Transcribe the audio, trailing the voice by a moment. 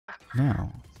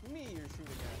Now.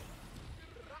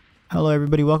 Hello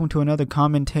everybody, welcome to another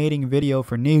commentating video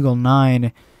for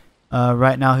Neagle9.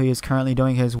 Right now he is currently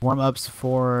doing his warm-ups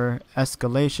for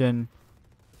Escalation.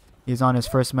 He's on his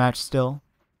first match still.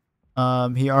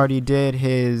 He already did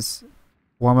his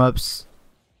warm-ups,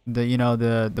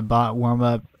 the bot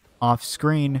warm-up off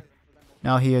screen.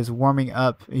 Now he is warming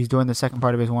up. He's doing the second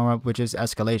part of his warm-up, which is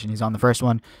Escalation. He's on the first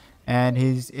one, and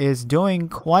he is doing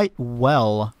quite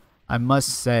well, I must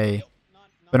say.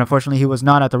 But unfortunately, he was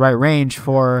not at the right range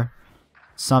for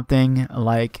something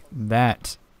like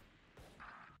that.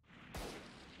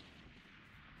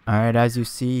 Alright, as you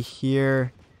see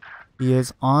here, he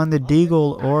is on the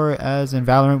Deagle, or as in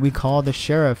Valorant we call the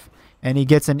Sheriff. And he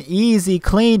gets an easy,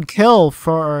 clean kill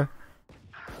for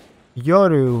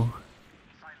Yoru.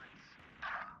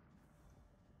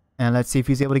 And let's see if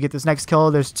he's able to get this next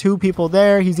kill. There's two people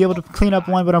there. He's able to clean up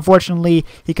one, but unfortunately,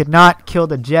 he could not kill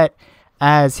the Jet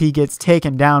as he gets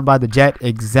taken down by the Jet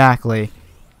exactly.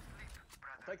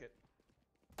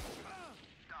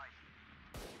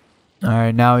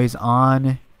 Alright, now he's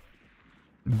on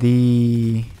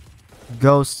the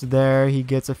Ghost there. He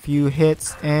gets a few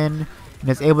hits in and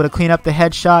is able to clean up the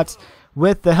headshots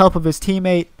with the help of his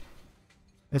teammate.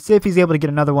 Let's see if he's able to get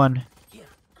another one.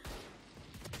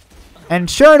 And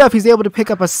sure enough, he's able to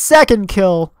pick up a second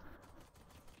kill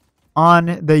on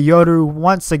the Yoru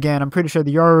once again. I'm pretty sure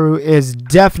the Yoru is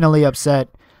definitely upset.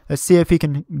 Let's see if he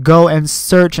can go and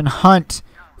search and hunt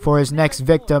for his next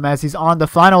victim as he's on the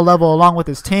final level along with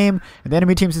his team. And the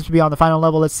enemy team seems to be on the final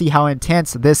level. Let's see how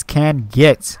intense this can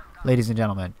get, ladies and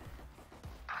gentlemen.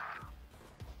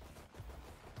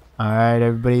 Alright,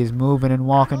 everybody's moving and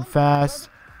walking fast.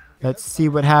 Let's see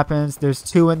what happens. There's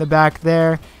two in the back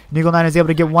there. Neagle9 is able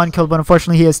to get one kill, but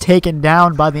unfortunately he is taken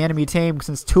down by the enemy team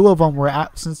since two of them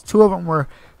were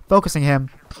focusing him.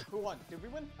 Who won? Did we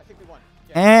win? I think we won.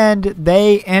 Yeah. And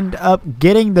they end up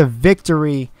getting the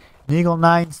victory.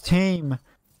 Neagle9's team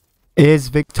is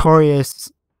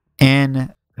victorious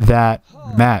in that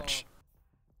match.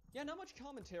 Yeah, not much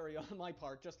commentary on my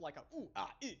part, just like a ooh ah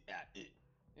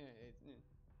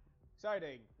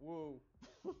exciting, woo.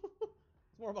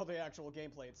 It's more about the actual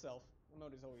gameplay itself. The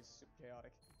mode is always super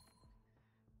chaotic.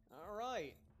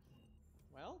 Alright.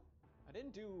 Well, I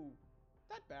didn't do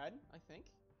that bad, I think.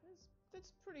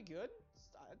 That's pretty good,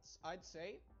 I'd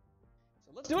say.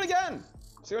 So let's do it again!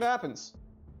 See what happens.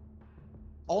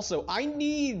 Also, I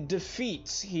need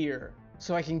defeats here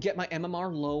so I can get my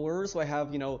MMR lower, so I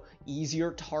have,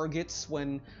 easier targets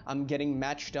when I'm getting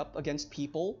matched up against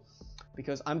people.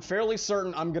 Because I'm fairly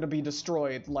certain I'm gonna be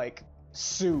destroyed, like,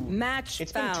 soon. Match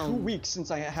It's found. been 2 weeks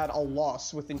since I had a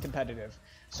loss within competitive.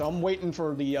 So I'm waiting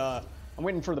for the,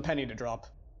 penny to drop.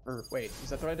 Or, wait, is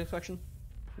that the right inflection?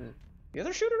 The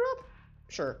other shooter drop?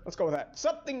 Sure, let's go with that.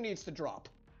 Something needs to drop.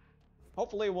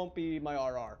 Hopefully it won't be my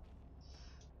RR.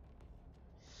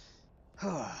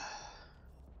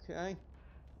 Okay.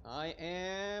 I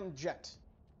am Jet.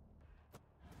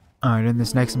 Alright, in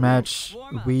this next match,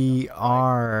 we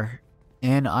are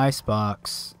in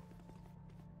Icebox.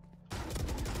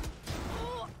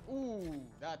 Ooh,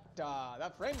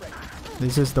 that frame rate.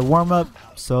 This is the warm-up,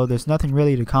 so there's nothing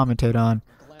really to commentate on.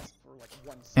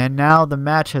 And now the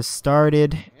match has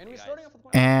started,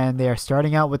 and they are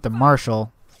starting out with the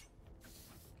Marshal.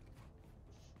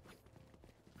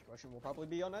 Question will probably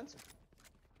be unanswered.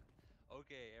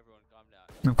 Okay, everyone calm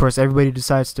down. Of course, everybody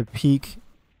decides to peek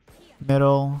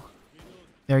middle.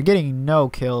 They're getting no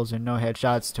kills and no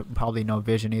headshots, probably no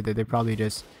vision either. They're probably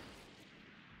just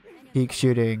peek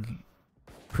shooting,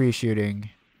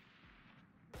 pre-shooting.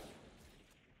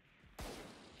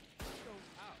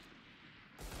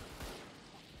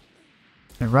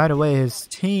 And right away, his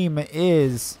team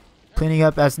is cleaning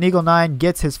up as Neagle9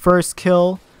 gets his first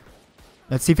kill.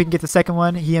 Let's see if he can get the second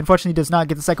one. He unfortunately does not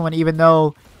get the second one, even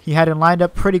though he had it lined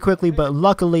up pretty quickly, but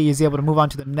luckily he's able to move on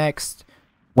to the next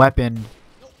weapon.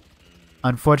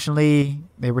 Unfortunately,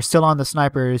 they were still on the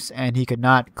snipers, and he could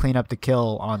not clean up the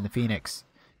kill on the Phoenix.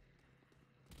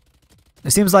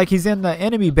 It seems like he's in the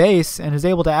enemy base and is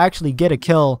able to actually get a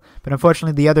kill, but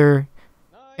unfortunately the other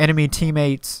enemy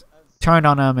teammates turned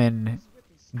on him and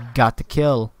got the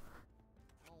kill.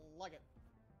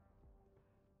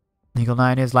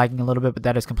 Neagle9 is lagging a little bit, but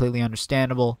that is completely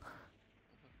understandable,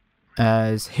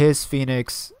 as his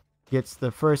Phoenix gets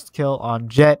the first kill on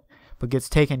Jet, but gets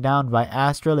taken down by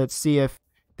Astra. Let's see if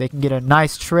they can get a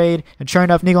nice trade. And sure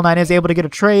enough, Neagle9 is able to get a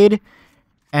trade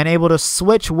and able to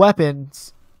switch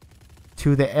weapons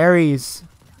to the Ares.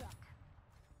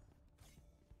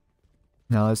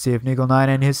 Now let's see if Neagle9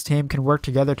 and his team can work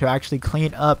together to actually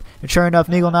clean up. And sure enough,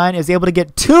 Neagle9 is able to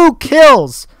get 2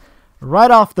 kills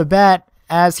right off the bat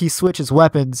as he switches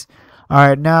weapons.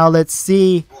 Alright, now let's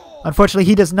see. Unfortunately,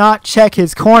 he does not check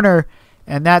his corner,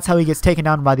 and that's how he gets taken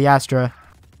down by the Astra.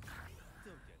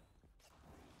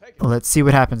 Let's see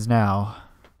what happens now.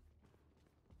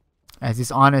 As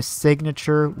he's on his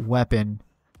signature weapon.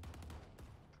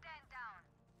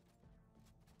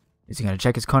 Is he going to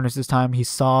check his corners this time? He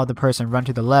saw the person run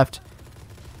to the left.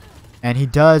 And he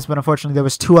does, but unfortunately there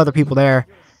was 2 other people there.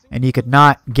 And he could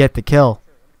not get the kill.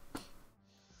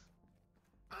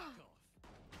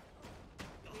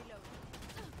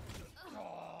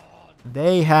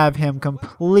 They have him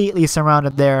completely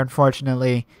surrounded there,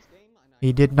 unfortunately.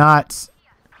 He did not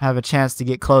have a chance to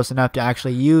get close enough to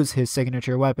actually use his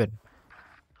signature weapon.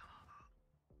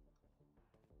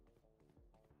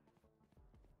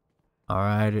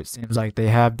 Alright, it seems like they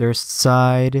have their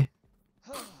side.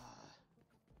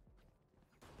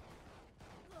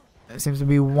 It seems to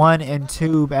be 1 in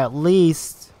tube at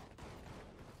least.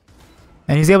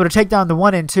 And he's able to take down the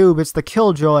 1 in tube. It's the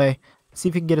Killjoy. See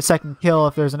if he can get a second kill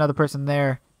if there's another person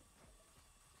there.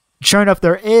 Sure enough,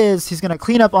 there is. He's going to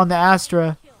clean up on the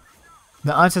Astra.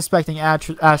 The unsuspecting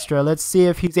Astra. Let's see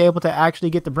if he's able to actually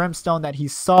get the Brimstone that he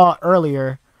saw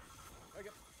earlier.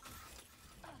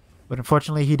 But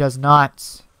unfortunately, he does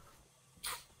not.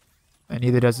 And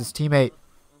neither does his teammate.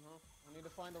 I need to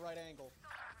find the right angle.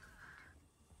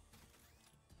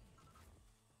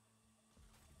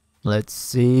 Let's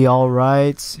see.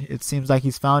 Alright. It seems like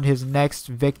he's found his next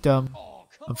victim.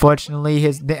 Unfortunately,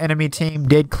 the enemy team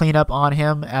did clean up on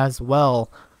him as well.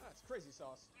 That's crazy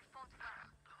sauce.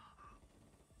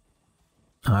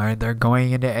 Alright, they're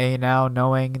going into A now,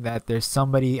 knowing that there's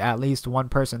somebody, at least 1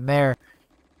 person there.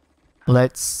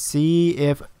 Let's see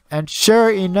if... And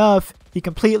sure enough, he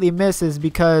completely misses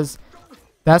because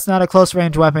that's not a close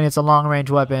range weapon, it's a long range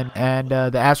weapon. And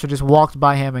the Astra just walked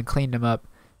by him and cleaned him up.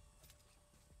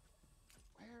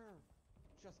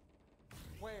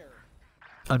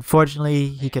 Unfortunately,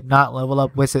 he could not level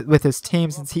up with his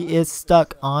team since he is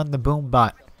stuck on the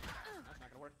Boombot.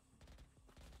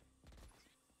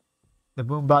 The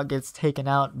Boombot gets taken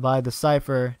out by the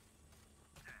Cypher.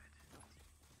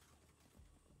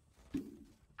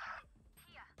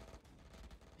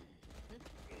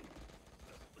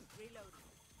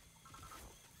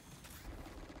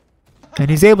 And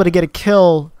he's able to get a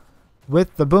kill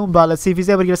with the Boombot. Let's see if he's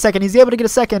able to get a second. He's able to get a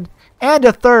second and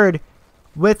a third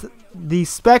with the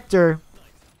Spectre.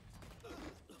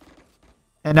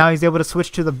 And now he's able to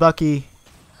switch to the Bucky,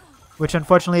 which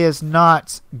unfortunately is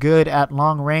not good at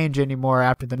long range anymore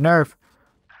after the nerf.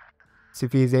 See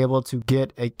if he's able to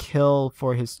get a kill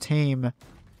for his team,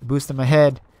 boost them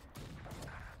ahead.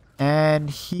 And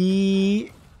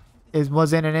he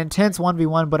was in an intense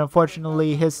 1v1, but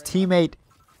unfortunately his teammate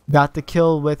got the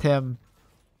kill with him.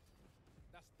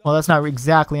 Well, that's not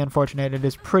exactly unfortunate. It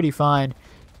is pretty fine.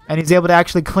 And he's able to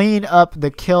actually clean up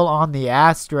the kill on the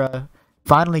Astra,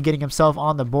 finally getting himself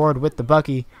on the board with the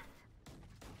Bucky.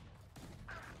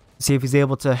 See if he's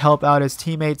able to help out his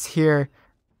teammates here.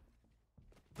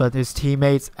 But his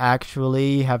teammates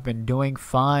actually have been doing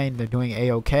fine. They're doing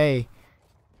A-okay.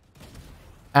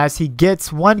 As he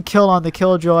gets 1 kill on the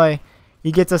Killjoy,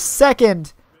 he gets a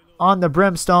second on the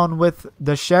Brimstone with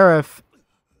the Sheriff.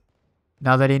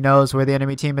 Now that he knows where the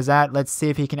enemy team is at, let's see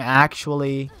if he can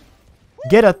actually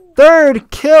get a 3rd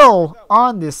kill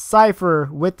on this Cypher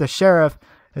with the Sheriff.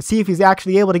 Let's see if he's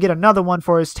actually able to get another one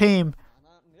for his team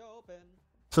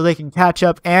so they can catch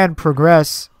up and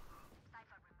progress.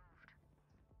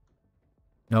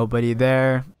 Nobody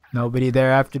there. Nobody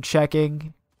there after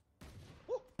checking.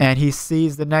 And he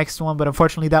sees the next one, but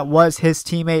unfortunately that was his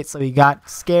teammate, so he got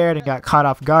scared and got caught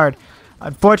off guard.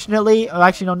 Unfortunately,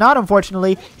 actually no, not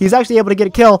unfortunately, he's actually able to get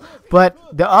a kill, but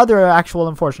the other actual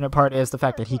unfortunate part is the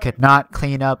fact that he could not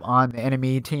clean up on the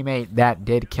enemy teammate that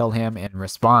did kill him in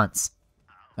response.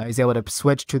 Now he's able to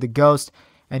switch to the Ghost,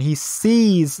 and he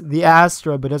sees the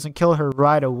Astra, but doesn't kill her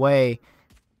right away.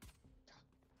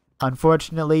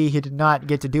 Unfortunately, he did not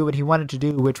get to do what he wanted to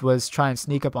do, which was try and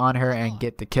sneak up on her and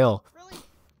get the kill.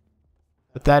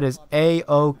 But that is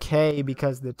A-okay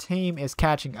because the team is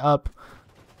catching up.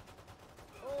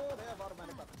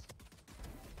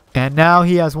 And now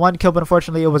he has 1 kill, but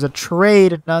unfortunately it was a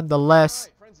trade nonetheless.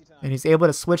 And he's able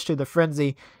to switch to the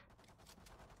Frenzy.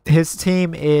 His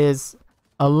team is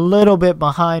a little bit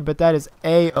behind, but that is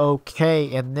A-okay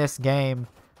in this game.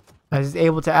 As he's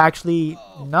able to actually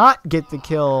not get the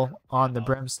kill on the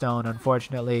Brimstone,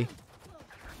 unfortunately.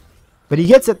 But he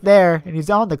gets it there, and he's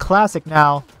on the Classic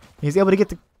now. He's able to get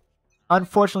the...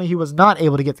 Unfortunately, he was not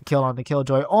able to get the kill on the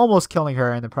Killjoy, almost killing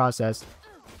her in the process.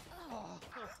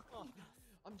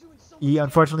 He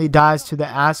unfortunately dies to the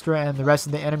Astra and the rest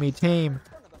of the enemy team.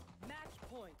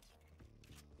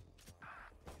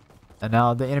 And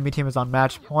now the enemy team is on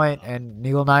match point, and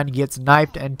Neagle9 gets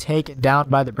knifed and taken down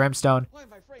by the Brimstone. Why are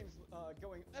my frames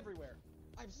going everywhere?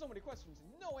 I have so many questions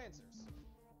and no answers.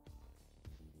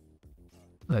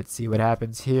 Let's see what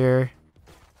happens here.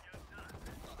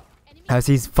 As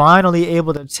he's finally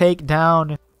able to take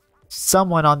down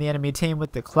someone on the enemy team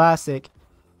with the classic.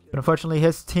 But unfortunately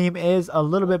his team is a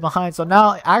little bit behind. So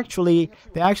now they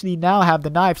actually now have the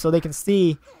knife, so they can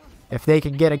see if they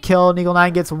can get a kill.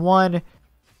 Neagle9 gets one.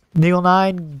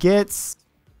 Neagle9 gets...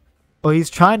 Oh, he's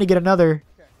trying to get another.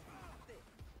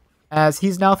 As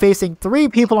he's now facing 3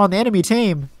 people on the enemy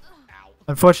team.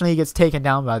 Unfortunately, he gets taken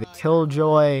down by the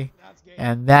Killjoy.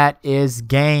 And that is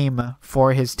game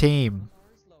for his team.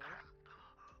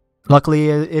 Luckily,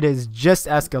 it is just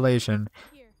escalation.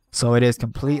 So it is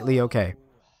completely okay.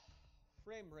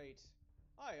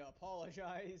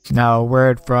 Now a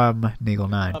word from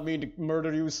Neagle9. I didn't mean to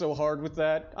murder you so hard with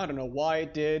that. I don't know why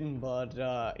it did, but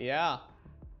yeah.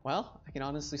 Well, I can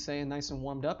honestly say I'm nice and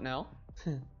warmed up now.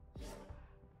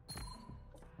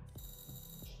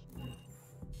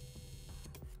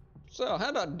 So, how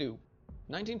about do?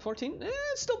 1914?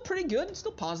 It's still pretty good. It's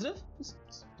still positive. It's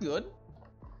good.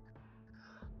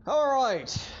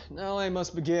 Alright, now I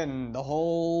must begin the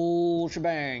whole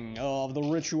shebang of the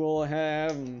ritual I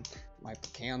have. Light the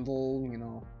candle, you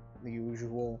know, the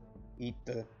usual. Eat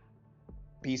the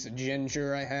piece of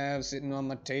ginger I have sitting on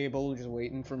my table, just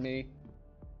waiting for me.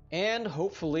 And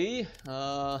hopefully,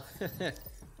 I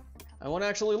won't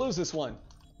actually lose this one.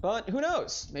 But who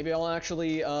knows? Maybe I'll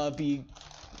actually be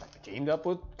teamed up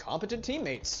with competent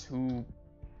teammates who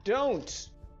don't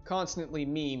constantly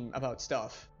meme about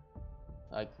stuff.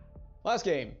 Like, last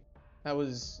game, that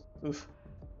was, oof.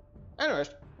 Anyways,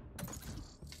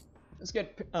 let's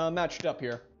get matched up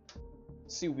here.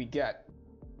 See what we get.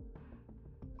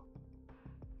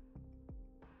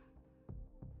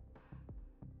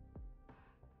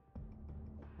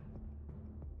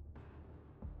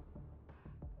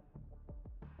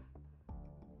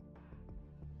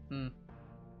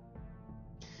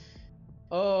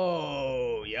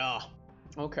 Oh, yeah.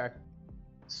 Okay.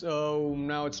 So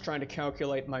now it's trying to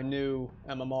calculate my new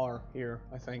MMR here,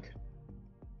 I think.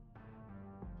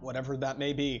 Whatever that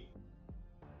may be.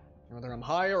 Whether I'm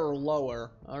higher or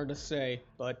lower, hard to say,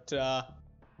 but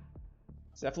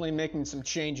it's definitely making some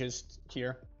changes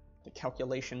here. The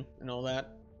calculation and all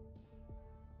that.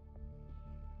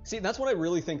 See, that's what I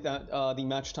really think that the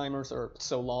match timers are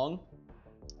so long.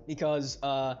 Because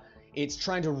it's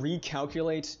trying to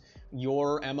recalculate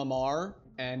your MMR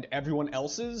and everyone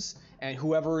else's, and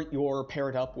whoever you're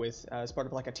paired up with as part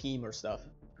of like a team or stuff.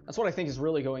 That's what I think is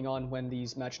really going on when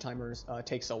these match timers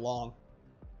take so long.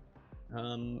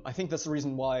 I think that's the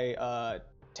reason why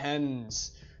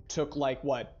 10s took like,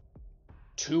 what,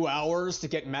 2 hours to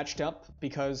get matched up,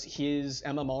 because his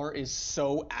MMR is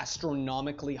so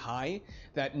astronomically high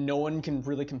that no one can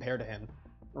really compare to him.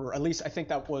 Or at least I think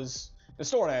that was the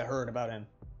story I heard about him.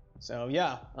 So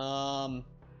yeah,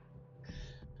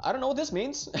 I don't know what this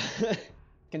means,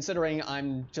 considering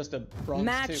I'm just a bronze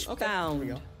match 2. Okay, found.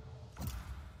 here we go.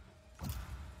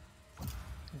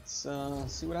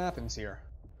 Let's see what happens here.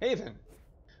 Haven.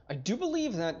 I do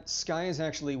believe that Sky is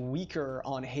actually weaker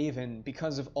on Haven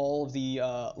because of all of the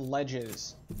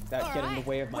ledges that get in the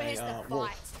way of my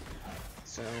wolf.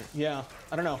 So yeah,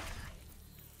 I don't know.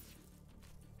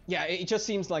 Yeah, it just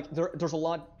seems like there's a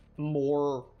lot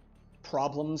more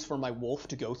problems for my wolf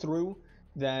to go through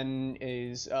than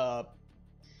is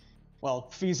well,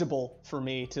 feasible for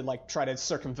me to like try to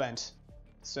circumvent.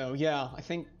 So yeah, I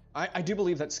think I do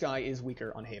believe that Sky is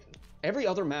weaker on Haven. Every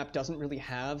other map doesn't really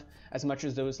have as much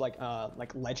as those like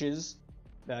ledges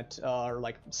that are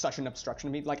like such an obstruction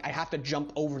to me. Like I have to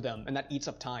jump over them, and that eats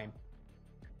up time.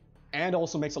 And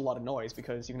also makes a lot of noise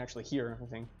because you can actually hear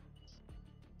everything.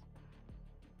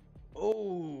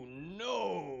 Oh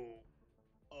no!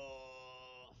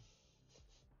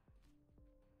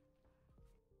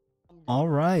 All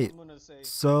right,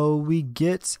 so we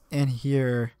get in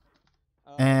here,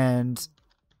 and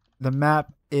the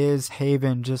map is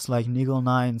Haven, just like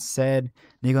Neagle9 said.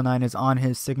 Neagle9 is on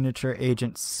his signature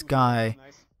agent Sky.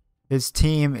 His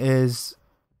team is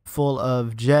full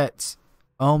of Jet,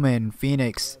 Omen,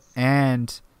 Phoenix,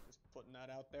 and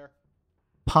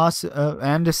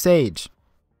and a Sage,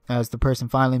 as the person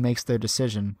finally makes their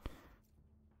decision.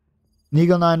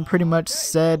 Neagle9 pretty much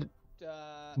said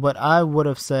what I would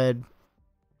have said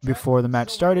before the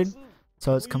match started,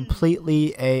 so it's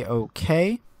completely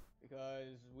a-okay.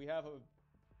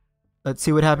 Let's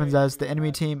see what happens as the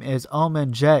enemy team is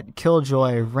Omen, Jet,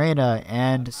 Killjoy, Reyna,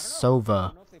 and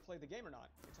Sova.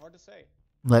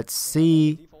 Let's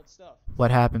see what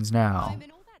happens now.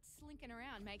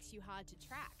 makes you hard to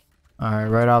track. Alright,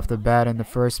 right off the bat in the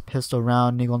first pistol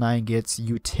round, Neagle9 gets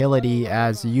utility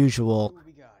as usual,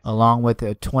 along with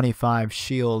a 25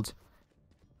 shield.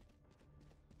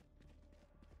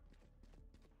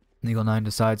 Neagle9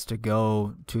 decides to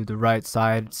go to the right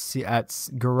side at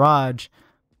garage.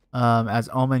 As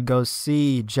Omen goes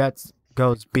C, Jets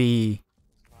goes B.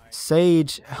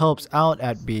 Sage helps out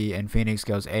at B, and Phoenix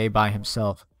goes A by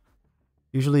himself.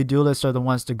 Usually duelists are the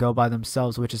ones to go by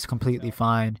themselves, which is completely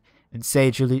fine. And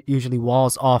Sage usually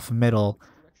walls off middle.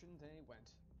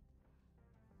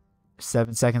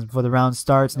 7 seconds before the round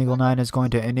starts, Neagle9 is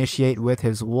going to initiate with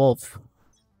his wolf.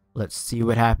 Let's see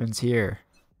what happens here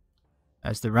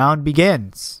as the round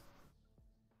begins.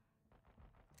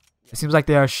 It seems like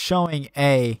they are showing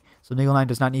A, so Neagle9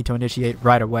 does not need to initiate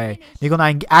right away.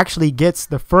 Neagle9 actually gets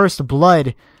the first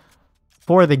blood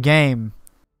for the game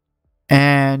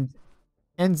and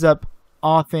ends up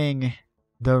offing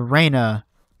the Reyna,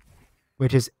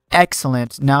 which is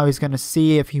excellent. Now he's going to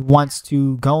see if he wants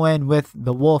to go in with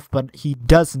the wolf, but he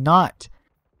does not,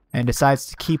 and decides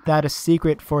to keep that a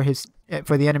secret for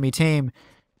the enemy team.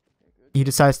 He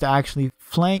decides to actually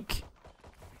flank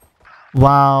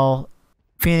while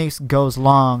Phoenix goes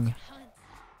long.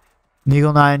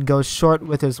 Neagle9 goes short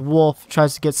with his wolf,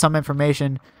 tries to get some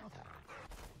information.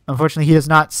 Unfortunately, he does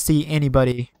not see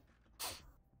anybody.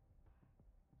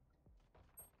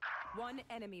 One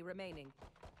enemy remaining.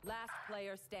 Last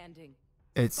player standing.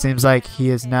 It seems like he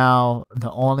is now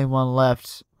the only one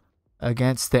left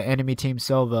against the enemy team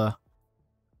Silva,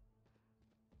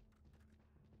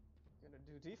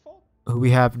 who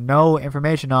we have no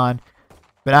information on.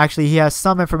 But actually, he has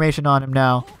some information on him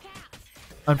now.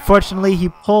 Unfortunately, he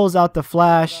pulls out the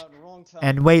flash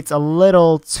and waits a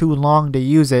little too long to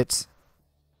use it.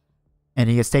 And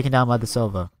he gets taken down by the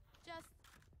Silva. Just,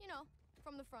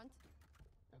 from the front.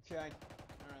 Okay.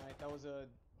 Alright, that was a...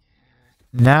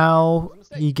 Now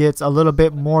he gets a little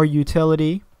bit more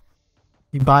utility.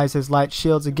 He buys his light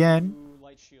shields again.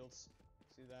 Light shields.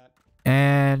 See that?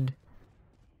 And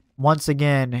once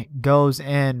again goes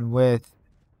in with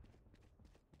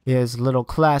his little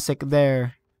classic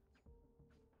there.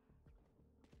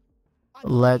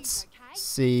 Let's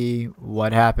see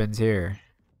what happens here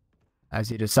as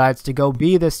he decides to go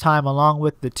B this time along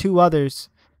with the two others.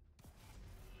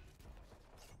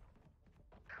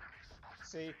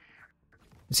 See?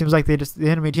 It seems like the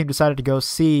enemy team decided to go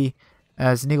C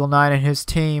as Neagle9 and his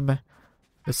team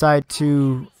decide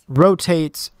to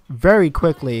rotate very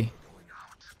quickly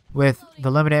with the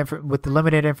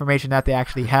limited information that they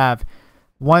actually have.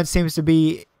 One seems to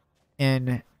be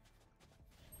in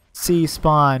C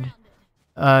spawn.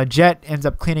 Jet ends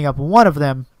up cleaning up one of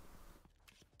them.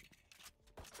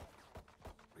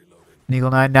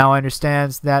 Neagle9 now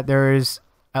understands that there is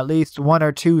at least one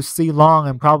or two C long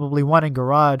and probably one in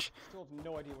garage. Still have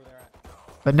no idea where they're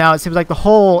at. But now it seems like the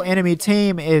whole enemy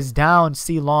team is down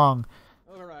C long.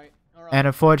 Alright. And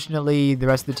unfortunately, the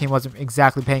rest of the team wasn't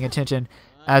exactly paying attention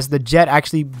as the Jet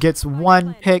actually gets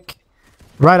one pick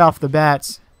right off the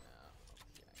bat.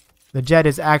 The Jet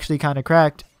is actually kind of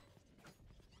cracked.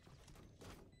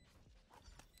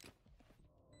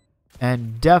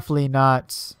 And definitely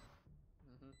not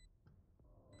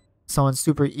someone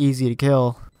super easy to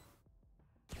kill.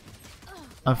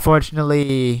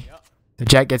 Unfortunately, the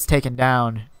Jet gets taken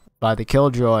down by the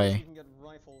Killjoy.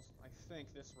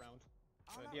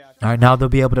 Alright, now they'll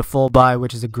be able to full buy,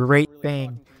 which is a great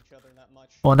thing.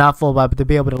 Well, not full buy, but they'll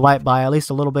be able to light buy at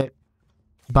least a little bit.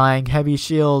 Buying heavy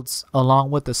shields along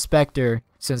with the Spectre,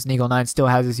 since Neagle9 still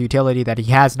has his utility that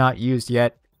he has not used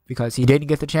yet because he didn't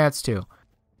get the chance to.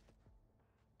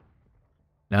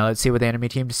 Now let's see what the enemy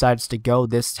team decides to go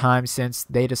this time, since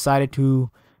they decided to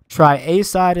try A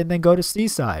side and then go to C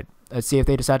side. Let's see if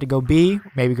they decide to go B,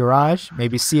 maybe garage,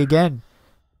 maybe C again.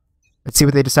 Let's see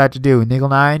what they decide to do.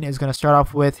 Neagle9 is going to start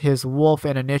off with his wolf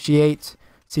and initiate.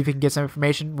 See if he can get some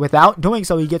information. Without doing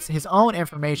so, he gets his own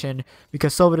information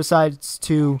because Silva decides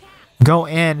to go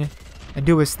in and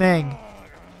do his thing.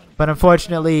 But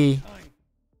unfortunately,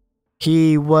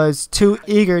 he was too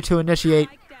eager to initiate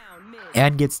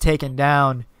and gets taken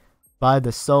down by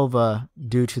the Silva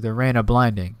due to the Reyna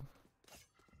blinding.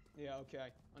 Yeah,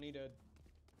 okay. I need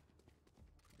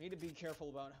to be careful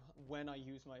about when I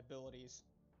use my abilities,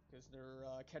 because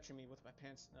they're catching me with my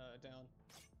pants down.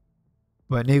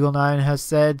 What Neagle9 has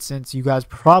said, since you guys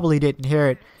probably didn't hear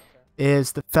it,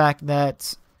 is the fact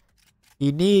that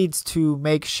he needs to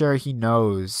make sure he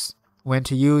knows when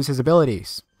to use his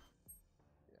abilities.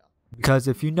 Because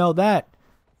if you know that,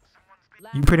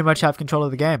 you pretty much have control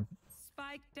of the game.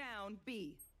 Spike down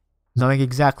B. Knowing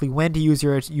exactly when to use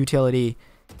your utility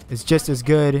is just as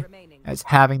good as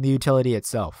having the utility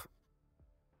itself.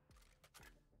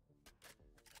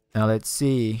 Now let's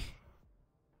see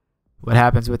what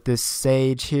happens with this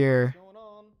Sage here, Going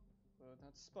on, but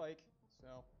that's Spike.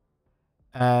 So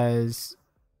as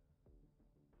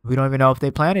we don't even know if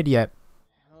they planted yet.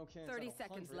 okay, 30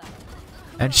 seconds left.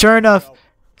 And sure enough,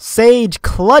 Sage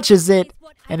clutches it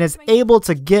and is able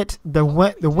to get the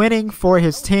winning for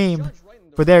his team,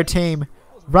 for their team,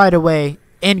 right away.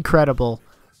 Incredible.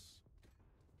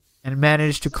 And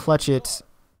managed to clutch it.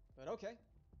 But okay.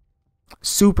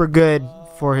 Super good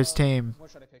for his team.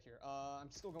 What should I pick here? I'm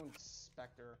still going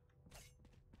Spectre.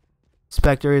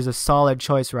 Spectre is a solid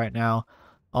choice right now.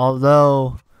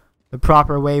 Although the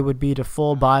proper way would be to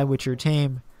full buy with your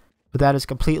team. But that is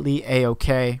completely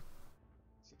a-okay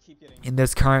in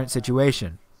this current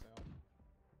situation.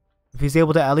 If he's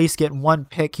able to at least get one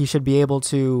pick, he should be able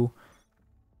to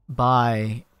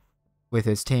buy with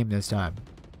his team this time.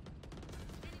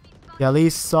 He at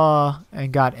least saw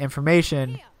and got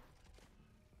information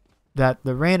that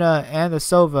the Reyna and the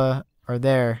Sova are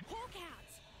there.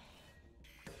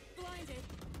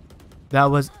 That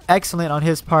was excellent on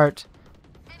his part.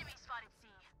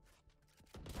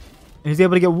 And he's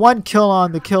able to get one kill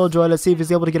on the Killjoy. Let's see if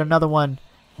he's able to get another one,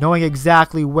 knowing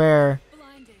exactly where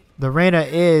the Reyna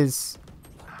is.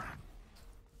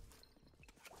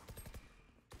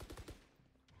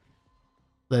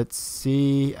 Let's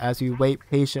see as we wait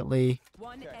patiently.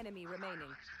 One enemy remaining.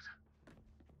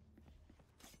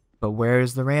 But where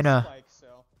is the Reyna? Spike, so.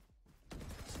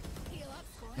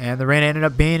 And the Reyna ended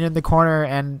up being in the corner,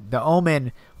 and the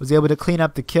Omen was able to clean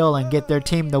up the kill and get their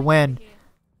team the win.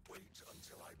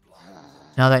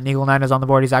 Now that Neagle9 is on the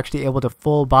board, he's actually able to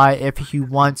full buy if he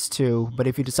wants to. But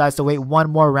if he decides to wait one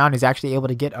more round, he's actually able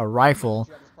to get a rifle,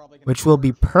 which will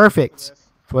be perfect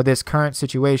for this current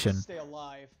situation. Stay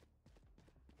alive.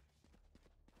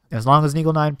 As long as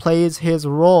Neagle9 plays his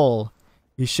role,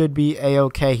 he should be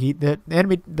a-okay.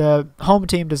 The home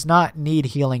team does not need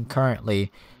healing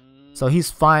currently, so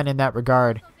he's fine in that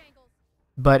regard.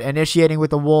 But initiating with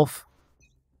the Wolf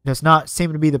does not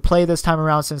seem to be the play this time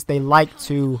around, since they like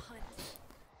to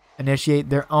initiate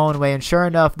their own way. And sure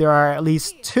enough, there are at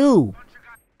least two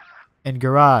in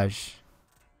garage,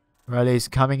 or at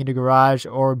least coming into garage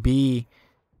or B.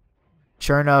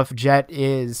 Sure enough, Jet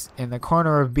is in the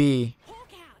corner of B.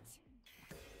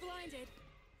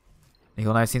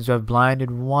 Neagle9 seems to have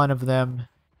blinded one of them.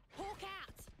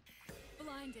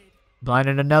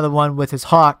 Blinded another one with his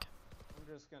Hawk. I'm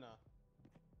just gonna.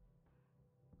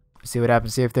 See what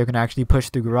happens. See if they can actually push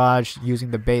through garage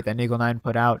using the bait that Neagle9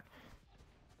 put out.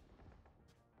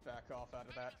 Back off out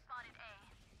of that.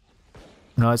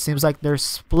 No, it seems like they're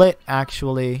split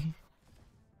actually.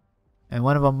 And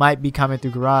one of them might be coming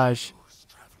through garage.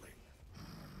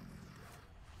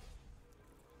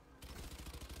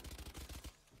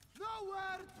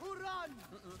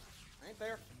 Ain't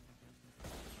there.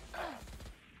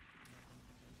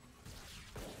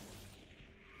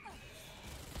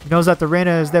 He knows that the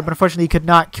Reyna is there, but unfortunately he could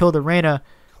not kill the Reyna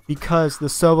because the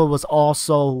Sova was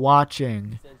also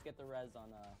watching.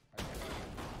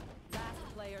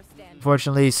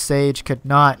 Unfortunately, Sage could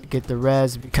not get the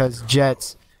res because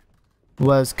Jets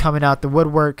was coming out the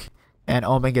woodwork, and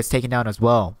Omen gets taken down as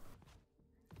well.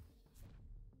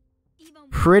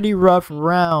 Pretty rough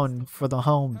round for the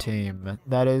home team.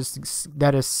 That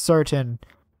is certain.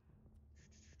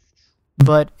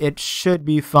 But it should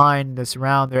be fine this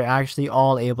round. They're actually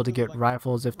all able to get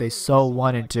rifles if they so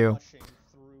wanted to.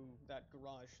 Through that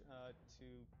garage to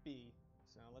B.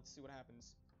 So let's see what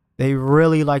happens. They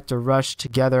really like to rush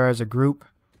together as a group.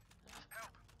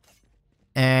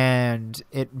 And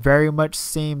it very much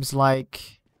seems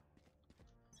like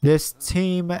this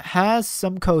team has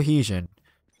some cohesion.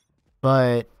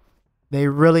 But they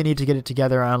really need to get it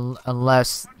together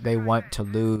unless they want to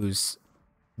lose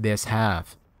this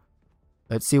half.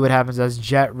 Let's see what happens as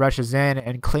Jet rushes in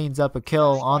and cleans up a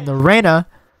kill on the Reyna.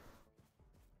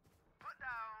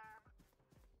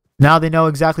 Now they know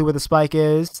exactly where the spike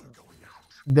is.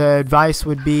 The advice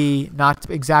would be not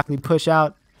to exactly push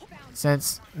out,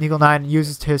 since Neagle9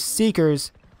 uses his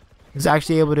Seekers. He's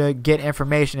actually able to get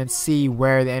information and see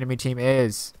where the enemy team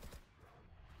is.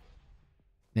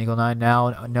 Neagle9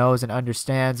 now knows and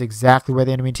understands exactly where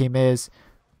the enemy team is,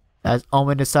 as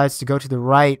Omen decides to go to the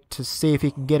right to see if he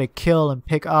can get a kill and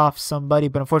pick off somebody,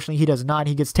 but unfortunately he does not.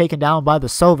 He gets taken down by the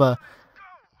Sova.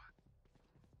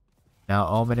 Now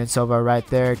Omen and Sova are right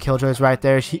there. Killjoy's right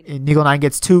there. Neagle9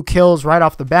 gets 2 kills right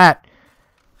off the bat.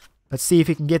 Let's see if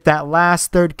he can get that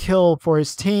last third kill for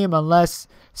his team, unless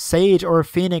Sage or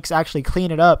Phoenix actually clean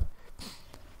it up.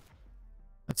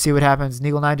 Let's see what happens.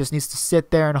 Neagle9 just needs to sit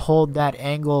there and hold that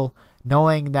angle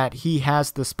knowing that he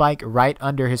has the spike right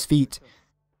under his feet.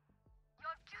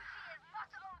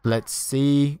 Let's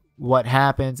see what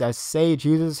happens as Sage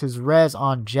uses his res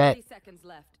on Jet. 30 seconds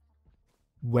left.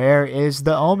 Where is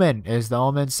the Omen? Is the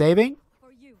Omen saving?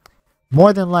 For you.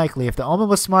 More than likely. If the Omen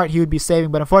was smart, he would be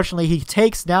saving. But unfortunately, he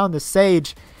takes down the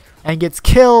Sage and gets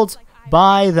killed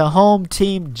by the home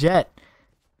team Jet.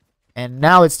 And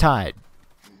now it's tied.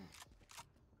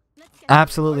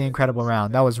 Absolutely incredible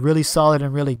round. That was really solid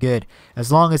and really good.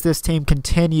 As long as this team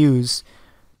continues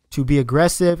to be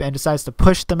aggressive and decides to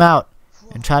push them out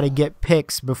and try to get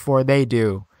picks before they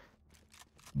do,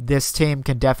 this team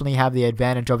can definitely have the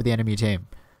advantage over the enemy team.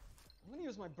 I'm gonna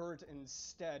use my bird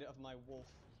instead of my wolf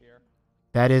here.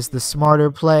 That is the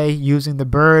smarter play, using the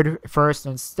bird first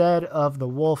instead of the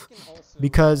wolf,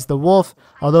 because the wolf,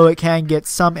 although it can get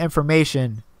some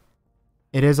information,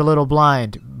 it is a little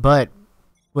blind, but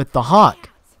with the hawk,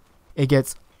 it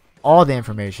gets all the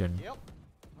information. Yep.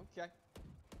 Okay.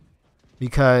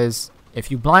 Because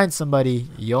if you blind somebody,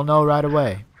 you'll know right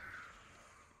away.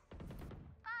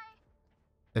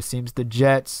 It seems the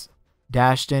Jets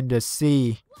dashed into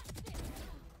C.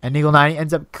 And Neagle9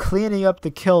 ends up cleaning up the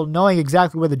kill, knowing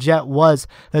exactly where the Jet was.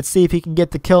 Let's see if he can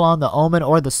get the kill on the Omen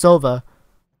or the Sova.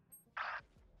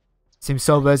 Seems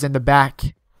Sova is in the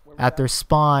back at their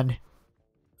spawn,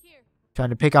 trying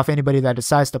to pick off anybody that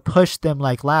decides to push them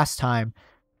like last time.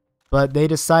 But they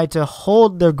decide to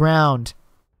hold their ground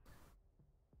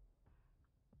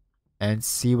and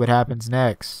see what happens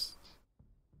next.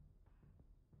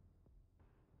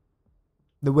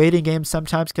 The waiting game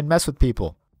sometimes can mess with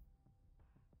people.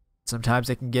 Sometimes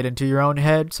it can get into your own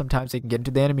head. Sometimes it can get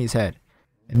into the enemy's head.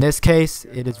 In this case,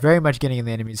 it is very much getting in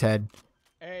the enemy's head.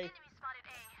 A.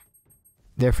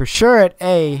 They're for sure at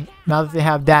A, now that they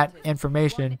have that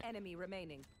information. One enemy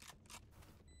remaining.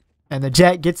 And the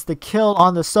Jet gets the kill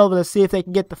on the Sova. Let's see if they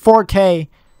can get the 4K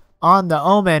on the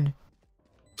Omen.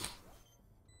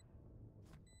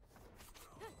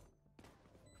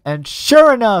 And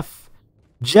sure enough,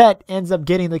 Jet ends up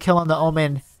getting the kill on the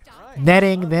Omen,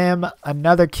 netting them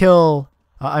another kill,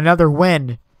 another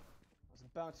win,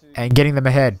 and getting them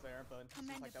ahead. There, but it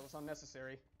seems like that was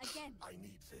unnecessary. Again. I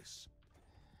need this.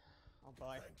 I'll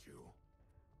buy. Thank you.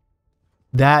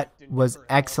 That was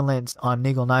excellent on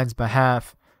Neagle9's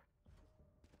behalf.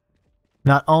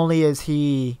 Not only is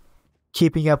he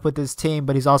keeping up with his team,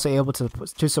 but he's also able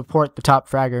to support the top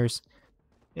fraggers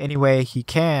any way he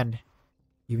can.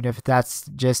 Even if that's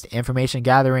just information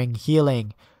gathering,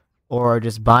 healing, or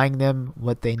just buying them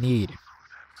what they need.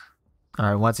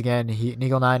 Alright, once again,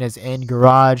 Neagle9 is in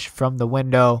garage from the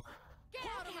window, Get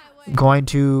out of my way. going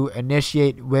to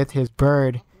initiate with his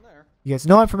bird. He gets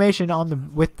no information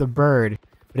on with the bird,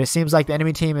 but it seems like the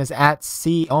enemy team is at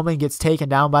C. Omen gets taken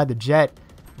down by the Jet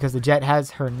because the Jet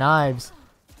has her knives.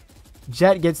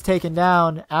 Jet gets taken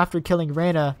down after killing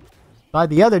Reyna by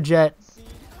the other Jet.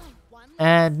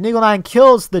 And Neagle9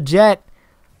 kills the Jet.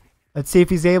 Let's see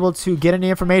if he's able to get any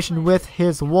information with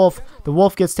his wolf. The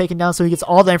wolf gets taken down, so he gets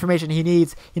all the information he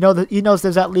needs. He knows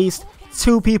there's at least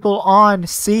 2 people on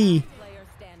C. Player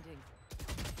standing.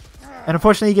 And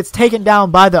unfortunately, he gets taken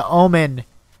down by the Omen.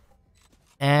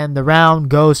 And the round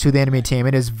goes to the enemy team.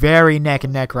 It is very neck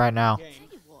and neck right now. Tell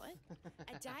you what,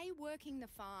 a day working the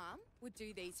farm would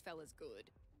do these fellas good.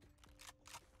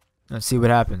 Let's see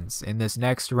what happens in this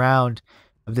next round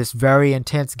of this very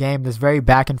intense game, this very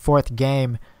back and forth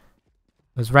game.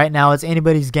 Because right now it's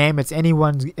anybody's game. It's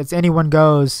anyone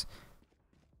goes.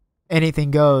 Anything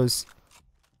goes.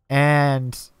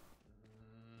 And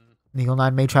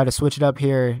Neagle9 may try to switch it up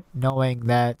here, knowing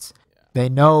that they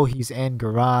know he's in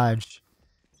garage.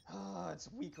 It's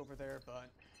weak over there,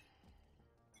 but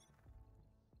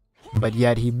But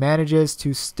yet he manages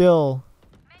to still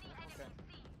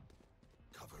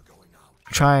Cover going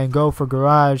out. try and go for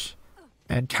garage.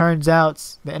 And turns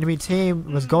out the enemy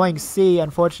team was going C.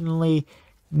 Unfortunately,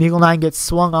 Neagle9 gets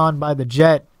swung on by the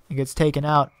Jet and gets taken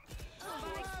out.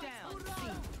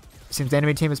 Seems the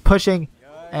enemy team is pushing,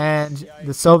 and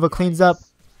the Sova cleans up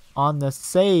on the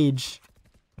Sage.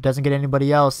 It doesn't get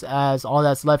anybody else, as all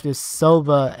that's left is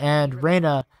Sova and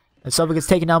Reyna. And Sova gets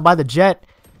taken down by the Jet,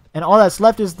 and all that's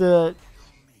left is the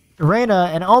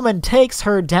Reyna, and Omen takes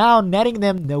her down, netting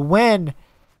them the win.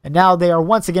 And now they are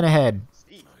once again ahead.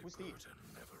 Steve. Who's Steve?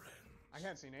 I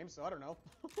can't see names, so I don't know.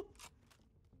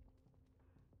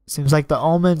 Seems like the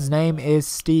Omen's name is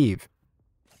Steve.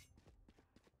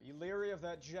 Be leery of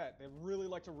that Jet. They really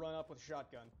like to run up with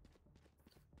shotgun.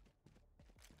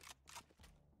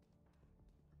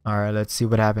 Alright, let's see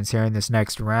what happens here in this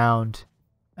next round.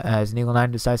 As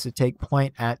Neagle9 decides to take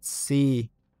point at C.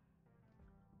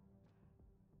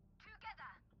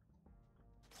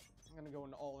 I'm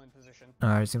in position.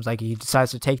 Alright, seems like he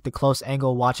decides to take the close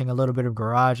angle, watching a little bit of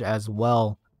Garage as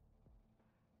well.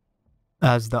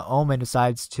 As the Omen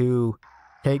decides to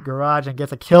take Garage and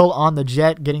gets a kill on the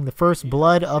Jet, getting the first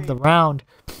blood of the round.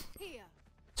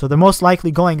 So they're most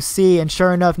likely going C, and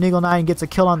sure enough, Neagle9 gets a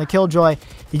kill on the Killjoy.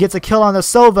 He gets a kill on the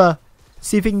Sova.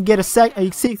 See if he can get a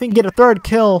see if he can get a third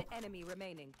kill. Enemy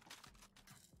remaining.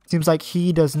 Seems like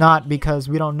he does not, because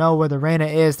we don't know where the Reyna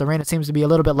is. The Reyna seems to be a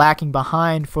little bit lacking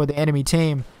behind for the enemy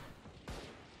team.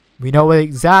 We know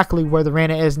exactly where the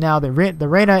Reyna is now. The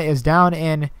Reyna is down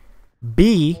in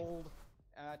B.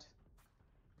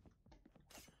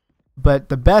 But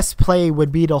the best play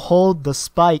would be to hold the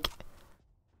spike.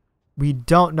 We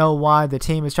don't know why the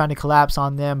team is trying to collapse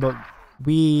on them, but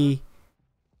we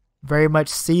very much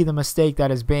see the mistake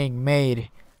that is being made.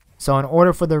 So in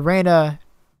order for the Reyna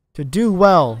to do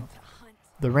well,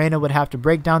 the Reyna would have to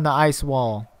break down the ice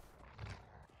wall.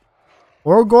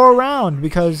 Or go around,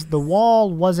 because the wall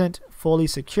wasn't fully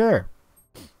secure.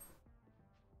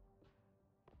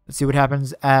 Let's see what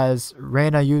happens as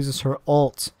Reyna uses her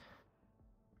ult.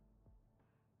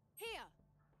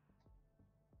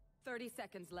 30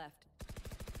 seconds left.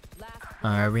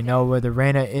 Alright, we know where the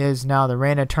Reyna is now. The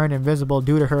Reyna turned invisible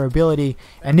due to her ability.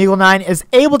 And Neagle9 is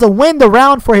able to win the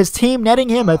round for his team, netting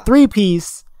him a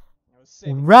 3-piece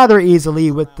rather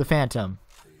easily with the Phantom.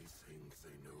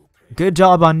 Good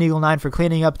job on Neagle9 for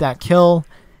cleaning up that kill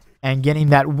and getting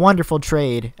that wonderful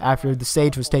trade after the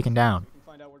stage was taken down.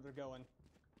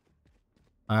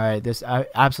 Alright, this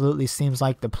absolutely seems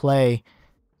like the play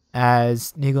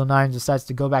as Neagle9 decides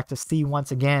to go back to C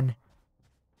once again.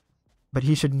 But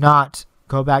he should not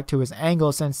go back to his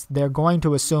angle, since they're going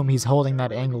to assume he's holding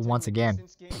that angle once again.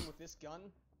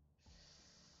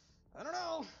 I don't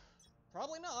know.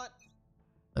 Probably not.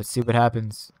 Let's see what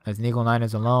happens as Neagle9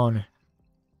 is alone.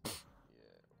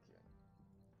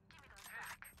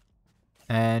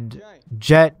 And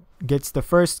Jet gets the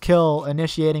first kill,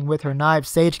 initiating with her knife.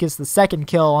 Sage gets the second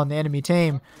kill on the enemy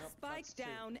team.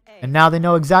 And now they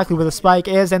know exactly where the spike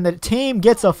is, and the team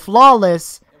gets a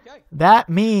flawless. That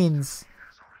means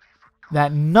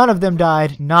that none of them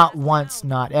died, not once,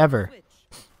 not ever.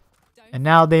 And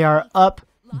now they are up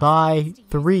by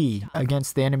 3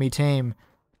 against the enemy team,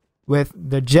 with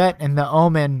the Jet and the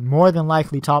Omen more than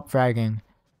likely top fragging.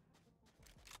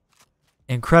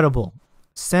 Incredible.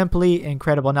 Simply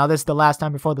incredible. Now this is the last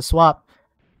time before the swap,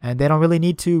 and they don't really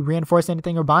need to reinforce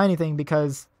anything or buy anything,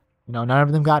 because you know, none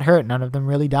of them got hurt. None of them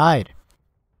really died.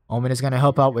 Omen is going to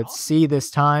help out with C this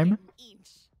time,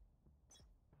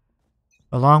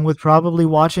 along with probably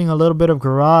watching a little bit of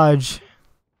Garage.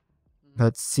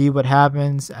 Let's see what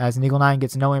happens as Neagle9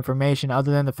 gets no information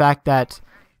other than the fact that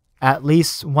at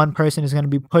least one person is going to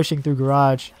be pushing through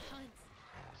Garage.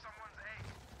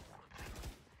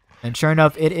 And sure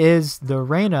enough, it is the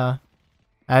Reyna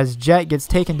as Jet gets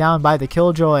taken down by the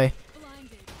Killjoy.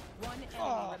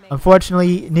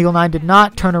 Unfortunately, Neagle9 did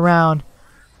not turn around,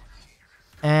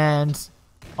 and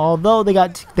although they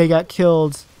got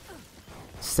killed,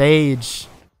 Sage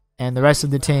and the rest of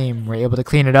the team were able to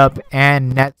clean it up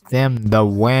and net them the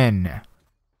win.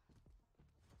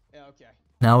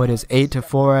 Now it is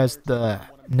 8-4 as the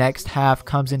next half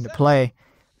comes into play.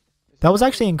 That was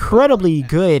actually incredibly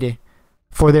good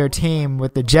for their team,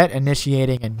 with the Jet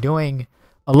initiating and doing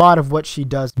a lot of what she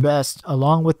does best,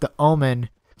 along with the Omen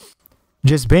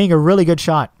just being a really good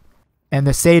shot, and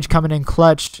the Sage coming in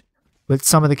clutch with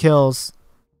some of the kills.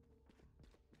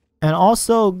 And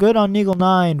also good on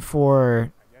Neagle9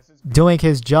 for doing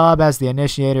his job as the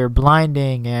initiator,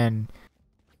 blinding and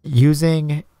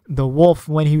using the wolf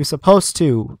when he was supposed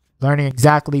to, learning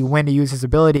exactly when to use his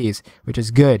abilities, which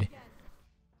is good.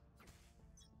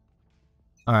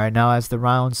 Alright, now as the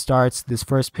round starts, this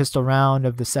first pistol round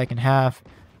of the second half,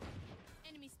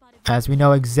 as we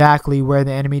know exactly where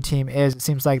the enemy team is, it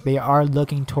seems like they are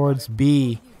looking towards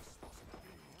B.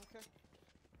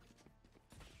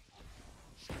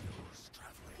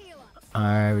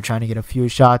 Alright, we're trying to get a few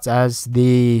shots as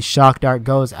the shock dart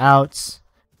goes out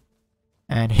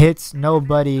and hits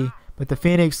nobody. But the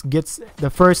Phoenix gets the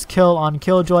first kill on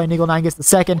Killjoy. Neagle9 gets the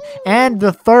second and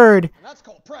the third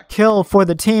kill for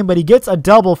the team. But he gets a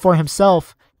double for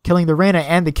himself, killing the Reyna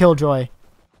and the Killjoy.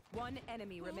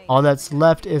 All that's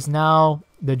left is now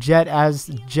the Jet as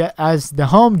the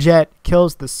home Jet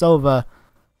kills the Sova.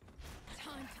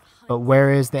 But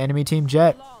where is the enemy team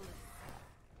Jet?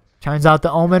 Turns out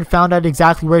the Omen found out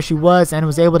exactly where she was and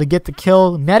was able to get the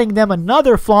kill, netting them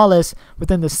another flawless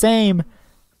within the same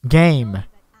game.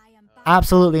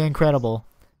 Absolutely incredible.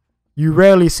 You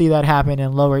rarely see that happen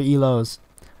in lower elos,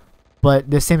 but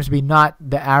this seems to be not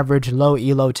the average low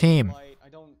elo team. I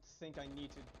don't think I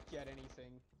need to get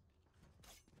anything.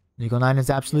 Neagle9 is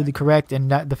absolutely correct in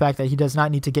the fact that he does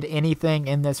not need to get anything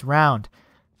in this round.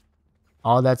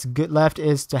 All that's good left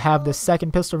is to have the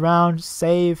second pistol round,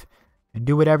 save, and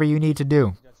do whatever you need to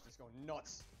do. That's just going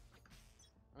nuts.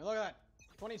 I mean, look at that.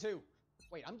 22.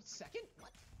 Wait, I'm second?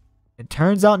 What? It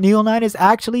turns out Neagle9 is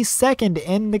actually second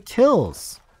in the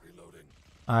kills.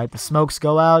 Alright, the smokes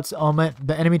go out.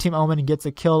 The enemy team Omen gets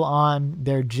a kill on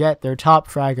their Jet, their top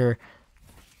fragger.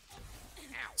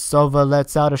 Sova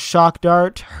lets out a shock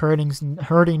dart, hurting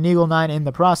Neagle9 in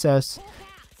the process.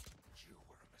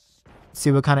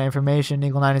 See what kind of information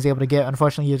Neagle9 is able to get.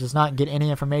 Unfortunately, he does not get any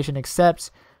information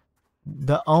except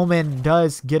the Omen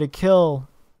does get a kill.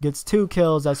 Gets 2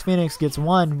 kills as Phoenix gets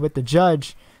 1 with the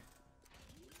judge.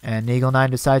 And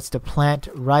Neagle9 decides to plant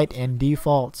right in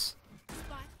defaults.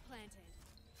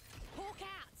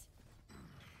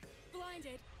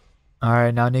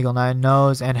 Alright, now Neagle9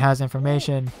 knows and has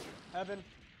information.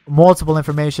 Multiple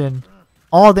information.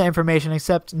 All the information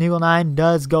except Neagle9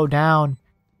 does go down.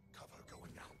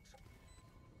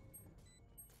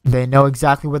 They know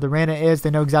exactly where the Reyna is. They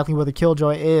know exactly where the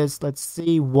Killjoy is. Let's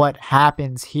see what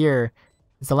happens here.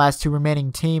 It's the last 2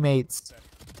 remaining teammates.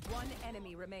 One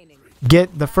enemy remaining.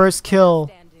 Get the first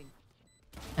kill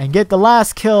and get the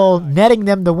last kill, netting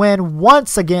them the win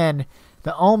once again.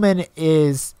 The Omen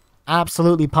is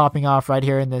absolutely popping off right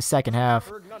here in the second half.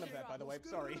 Heard none of that, by the way.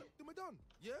 Sorry.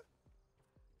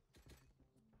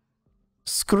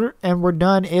 And we're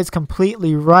done is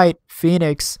completely right,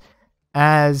 Phoenix,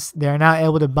 as they're now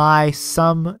able to buy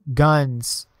some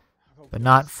guns, but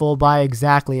not full buy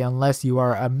exactly unless you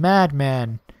are a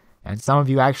madman, and some of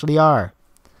you actually are.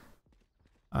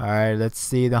 Alright, let's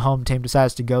see. The home team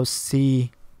decides to go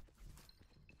see.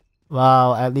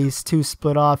 Wow, at least 2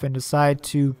 split off and decide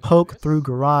to poke through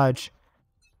garage.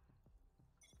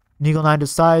 Neagle9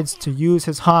 decides to use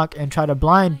his hawk and try to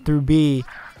blind through B.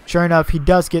 Sure enough, he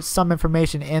does get some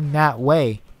information in that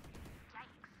way.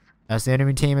 As the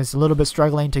enemy team is a little bit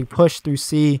struggling to push through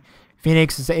C,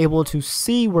 Phoenix is able to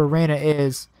see where Reyna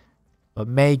is, but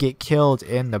may get killed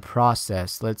in the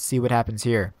process. Let's see what happens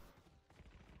here.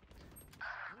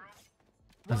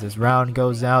 As this round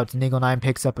goes out, Neagle9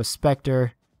 picks up a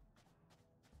Spectre.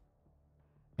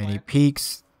 And he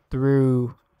peeks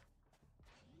through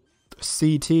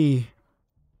CT.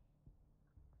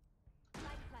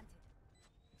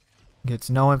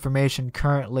 Gets no information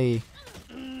currently.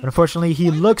 But unfortunately, he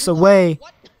looks away.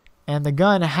 And the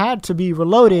gun had to be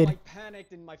reloaded. I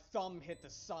panicked and my thumb hit the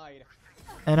side.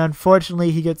 And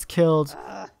unfortunately, he gets killed.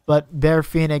 But their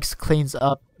Phoenix cleans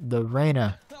up the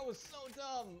Reyna. That was so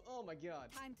dumb. Oh my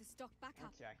god. Time to stock back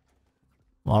up. Okay.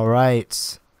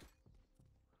 Alright.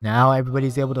 Now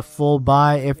everybody's able to full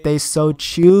buy if they so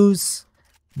choose.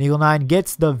 Neagle9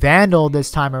 gets the Vandal this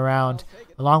time around,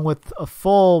 along with a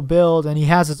full build, and he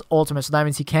has his ultimate, so that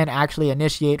means he can actually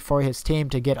initiate for his team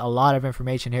to get a lot of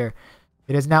information here.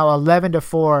 It is now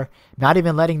 11-4, not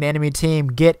even letting the enemy team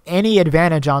get any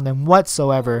advantage on them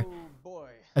whatsoever,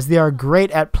 as they are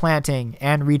great at planting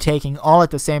and retaking all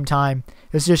at the same time.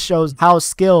 This just shows how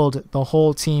skilled the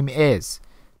whole team is.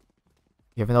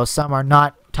 Even though some are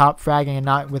not top fragging and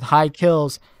not with high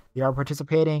kills, they are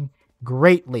participating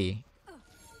greatly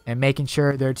and making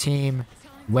sure their team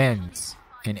wins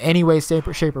in any way, shape,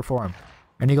 or form.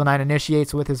 And Neagle9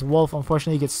 initiates with his Wolf.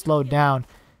 Unfortunately, he gets slowed down.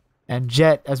 And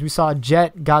Jet, as we saw,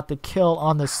 Jet got the kill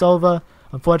on the Sova.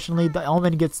 Unfortunately, the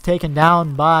Omen gets taken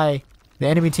down by the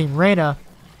enemy team Reyna.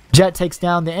 Jet takes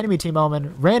down the enemy team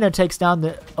Omen. Reyna takes down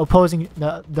the opposing,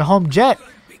 the home Jet.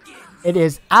 It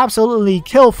is absolutely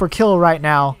kill for kill right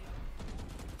now.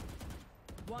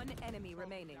 One enemy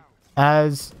remaining.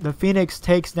 As the Phoenix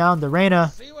takes down the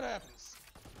Reyna. See what happens.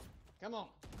 Come on.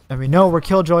 And we know where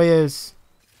Killjoy is.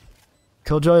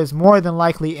 Killjoy is more than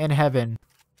likely in heaven.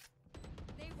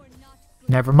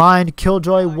 Never mind.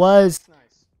 Killjoy was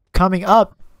coming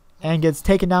up and gets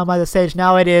taken down by the Sage.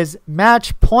 Now it is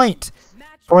match point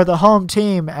for the home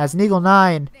team as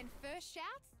Neagle9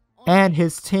 and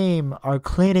his team are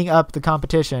cleaning up the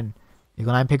competition.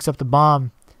 Neagle9 picks up the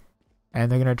bomb.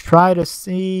 And they're going to try to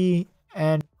see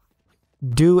and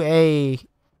do a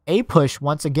push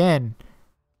once again.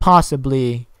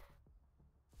 Possibly.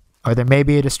 Or there may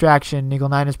be a distraction.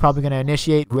 Neagle9 is probably going to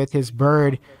initiate with his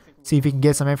bird. See if he can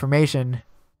get some information.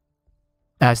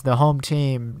 As the home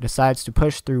team decides to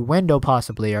push through window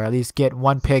possibly. Or at least get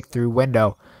one pick through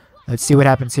window. Let's see what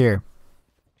happens here.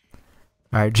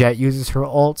 Alright, Jet uses her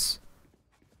ults.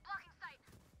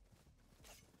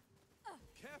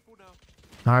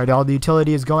 Alright, all the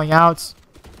utility is going out.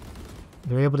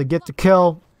 They're able to get the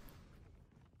kill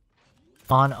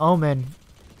on Omen.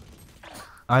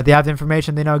 Alright, they have the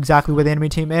information. They know exactly where the enemy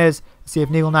team is. See if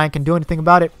Neagle9 can do anything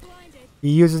about it. He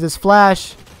uses his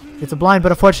flash. Gets a blind,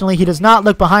 but unfortunately he does not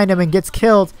look behind him and gets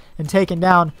killed and taken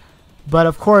down. But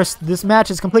of course, this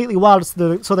match is completely wild.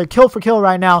 So they're kill for kill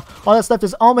right now. All that's left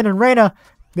is Omen and Reyna.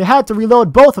 They had to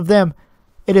reload both of them.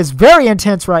 It is very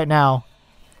intense right now.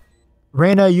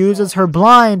 Reyna uses her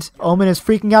blind. Omen is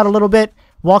freaking out a little bit,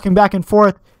 walking back and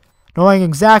forth, knowing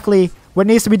exactly what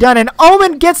needs to be done. And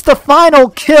Omen gets the final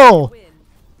kill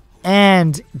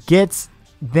and gets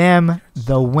them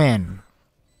the win.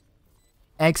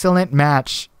 Excellent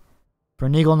match for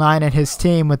Neagle9 and his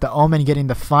team, with the Omen getting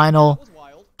the final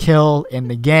kill in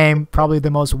the game. Probably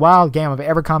the most wild game I've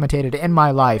ever commentated in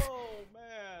my life.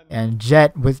 And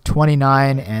Jet with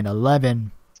 29 and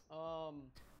 11.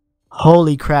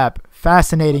 Holy crap.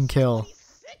 Fascinating kill.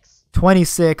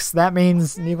 26. That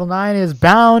means Neagle9 is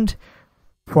bound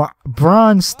for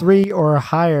bronze 3 or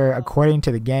higher according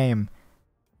to the game.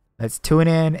 Let's tune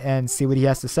in and see what he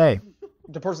has to say.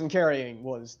 The person carrying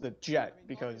was the Jet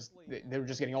because they were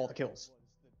just getting all the kills.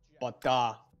 But,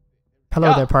 hello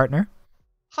yeah. there, partner.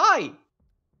 Hi!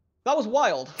 That was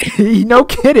wild. No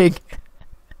kidding.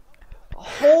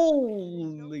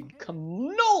 Holy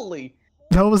cannoli!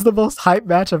 That was the most hype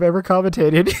match I've ever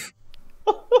commentated.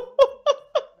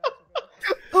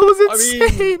 That was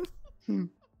insane.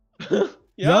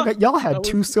 Yeah, y'all had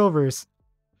 2 silvers.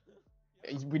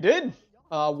 We did.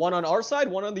 One on our side,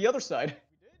 one on the other side.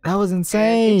 That was And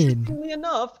insane. interestingly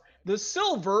enough, the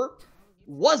silver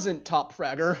wasn't top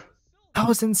fragger. That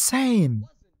was insane.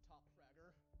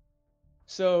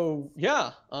 So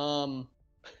yeah, I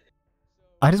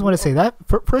just want to say that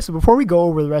first, before we go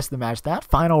over the rest of the match, that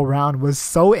final round was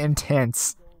so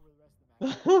intense.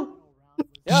 yeah,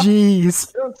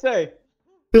 Jeez. don't say.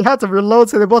 They had to reload,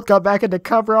 so they both got back into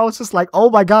cover. I was just like, oh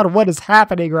my god, what is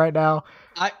happening right now?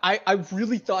 I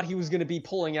really thought he was gonna be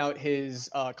pulling out his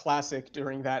classic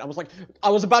during that. I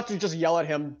was about to just yell at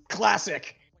him,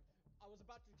 classic,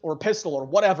 or pistol or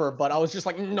whatever, but I was just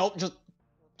like, nope, just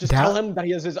tell him that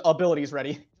he has his abilities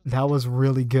ready. That was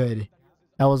really good.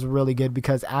 That was really good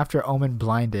because after Omen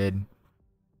blinded,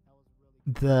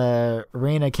 the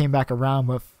Reyna came back around,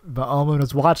 but Omen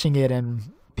was watching it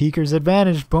and Peeker's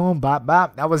advantage. Boom, bop,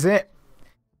 bop. That was it.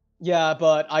 Yeah,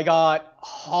 but I got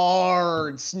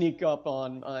hard sneak up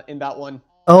on in that one.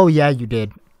 Oh yeah, you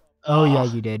did. Oh yeah,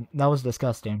 you did. That was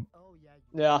disgusting.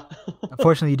 Yeah.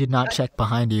 Unfortunately, you did not check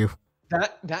behind you.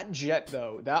 That Jet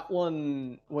though, that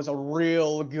one was a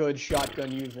real good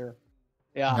shotgun user.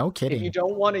 Yeah. No kidding. If you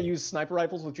don't want to use sniper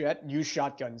rifles with Jet, use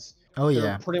shotguns. Oh They're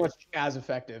yeah. pretty much as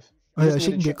effective. Oh, You yeah, just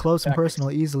she need can to get check close and tactics.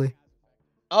 personal easily.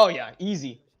 Oh yeah,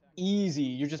 easy. Easy.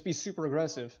 You just be super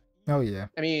aggressive. Oh yeah.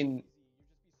 I mean,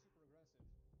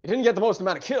 it didn't get the most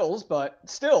amount of kills, but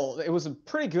still, it was a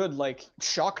pretty good, like,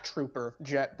 shock trooper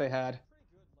Jet they had.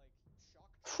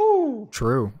 Whew.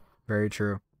 True. Very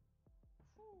true.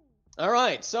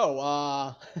 Alright,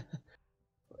 so,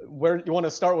 where you want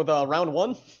to start with round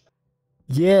 1?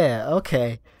 Yeah,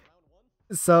 okay.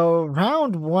 So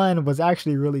round 1 was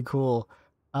actually really cool.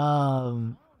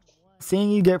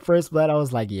 Seeing you get first blood, I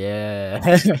was like, yeah,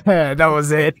 that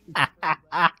was it.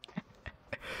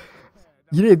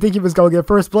 You didn't think he was gonna get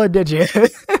first blood, did you?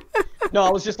 No, I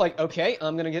was just like, okay,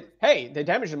 I'm gonna get, hey, they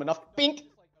damaged him enough. Bink!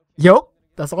 Yup,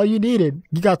 that's all you needed.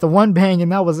 You got the one bang and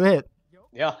that was it.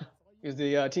 Yeah, because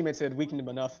the teammates had weakened him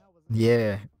enough.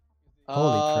 Yeah.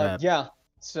 Holy crap. Yeah,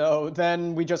 so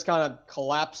then we just kind of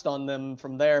collapsed on them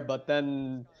from there, but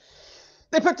then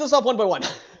they picked us up one by one.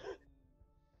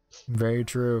 Very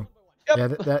true.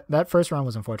 Yep. Yeah, that first round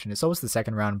was unfortunate. So was the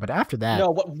second round, but after that, No,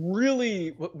 what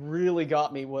really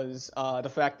got me was the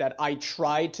fact that I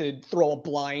tried to throw a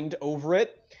blind over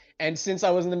it, and since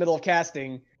I was in the middle of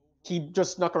casting, he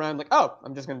just snuck around like, oh,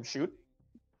 I'm just gonna shoot.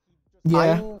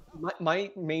 yeah,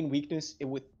 My main weakness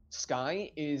with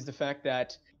Sky is the fact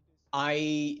that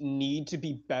I need to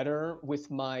be better with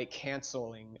my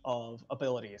canceling of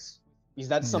abilities, because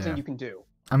that's something Yeah. you can do.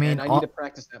 I mean, and I need to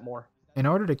practice that more. in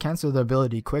order to cancel the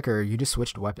ability quicker, you just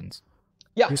switched weapons.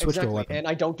 Yeah, You switch to a exactly. weapon. And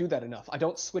I don't do that enough. I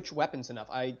don't switch weapons enough.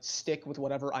 I stick with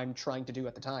whatever I'm trying to do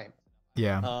at the time.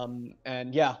 Yeah.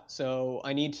 And yeah, so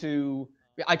I need to.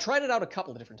 I tried it out a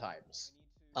couple of different times,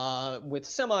 with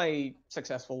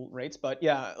semi-successful rates. But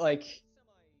yeah, like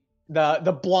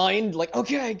the blind, like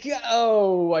okay,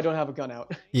 go. I don't have a gun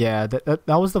out. Yeah, that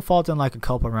was the fault in like a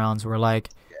couple rounds where like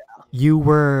you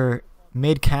were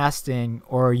mid casting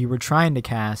or you were trying to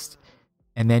cast,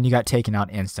 and then you got taken out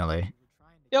instantly.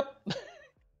 Yep.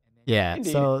 Yeah.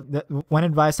 Indeed. So one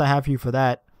advice I have for you for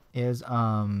that is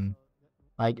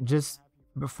like just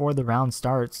before the round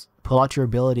starts, pull out your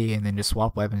ability and then just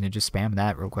swap weapons and just spam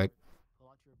that real quick.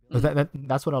 'Cause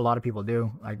that's what a lot of people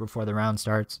do like before the round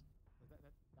starts.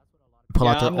 pull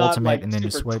out Yeah, their I'm not, ultimate like, and then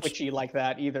you super switch. twitchy like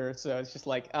that either, so it's just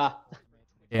like, ah.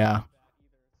 Yeah.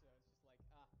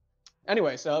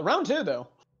 Anyways, round 2, though.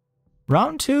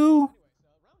 Round 2,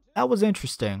 that was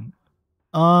interesting.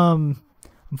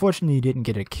 Unfortunately, you didn't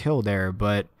get a kill there,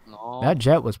 but that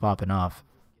Jet was popping off.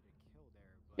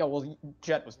 Yeah, well,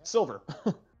 Jet was silver.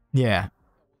 Yeah.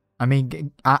 I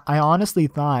mean, I honestly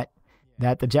thought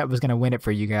that the Jet was gonna win it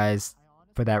for you guys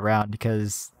for that round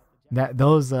because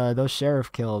those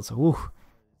sheriff kills, woo,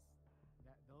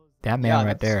 that man Yeah,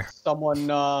 right that's there. someone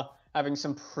having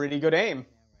some pretty good aim.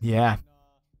 Yeah,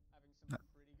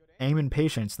 aim and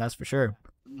patience, that's for sure.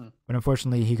 But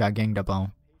unfortunately, he got ganged up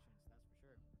on.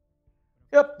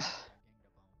 Yep.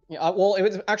 Yeah, well, it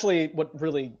was actually what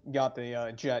really got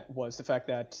the Jet was the fact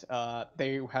that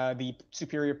they had the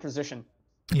superior position.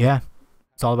 Yeah,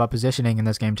 it's all about positioning in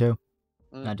this game too,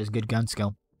 Mm. not just good gun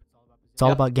skill. It's all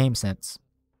Yeah. about game sense.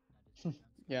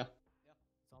 Yeah.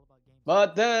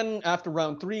 But then after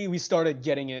round 3, we started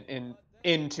getting it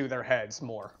into their heads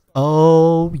more.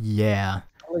 Oh yeah,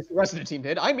 At least the rest of the team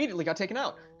did. I immediately got taken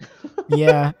out.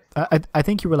 yeah. I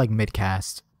think you were like mid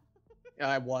cast.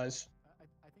 I was.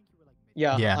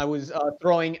 Yeah, Yeah. I was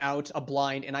throwing out a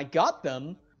blind, and I got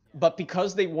them, but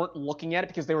because they weren't looking at it,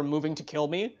 because they were moving to kill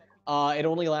me, it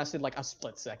only lasted like a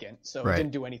split second, so Right. it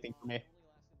didn't do anything for me.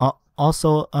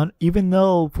 Also, even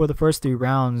though for the first 3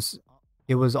 rounds,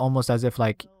 it was almost as if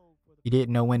like you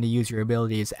didn't know when to use your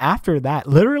abilities. After that,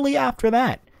 literally after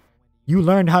that, you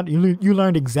learned you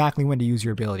learned exactly when to use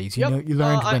your abilities. You Yep. know, you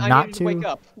learned when I not needed to. wake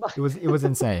up. It was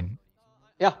insane.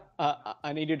 Yeah,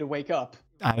 I needed to wake up.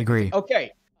 I agree.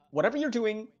 Okay, whatever you're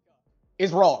doing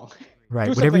is wrong. Right.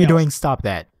 Do Whatever something you're doing, else. stop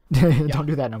that. Don't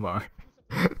do that no more.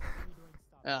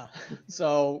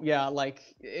 So yeah, like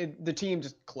the team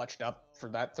just clutched up for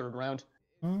that 3rd round.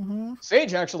 Mm-hmm.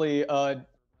 Sage actually,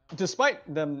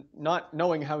 despite them not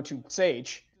knowing how to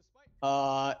Sage,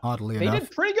 Oddly they enough.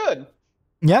 did pretty good.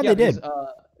 Yeah, they did. Because,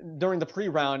 during the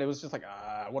pre-round, it was just like,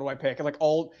 what do I pick? And like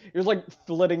it was like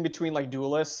flitting between like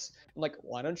duelists. I'm like,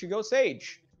 why don't you go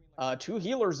Sage? 2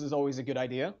 healers is always a good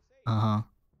idea. Uh-huh.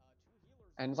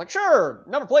 And it's like, sure,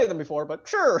 never played them before, but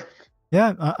sure.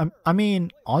 Yeah, I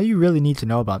mean, all you really need to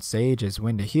know about Sage is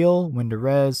when to heal, when to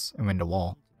res, and when to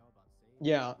wall.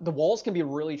 Yeah, the walls can be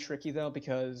really tricky though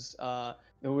because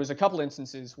there was a couple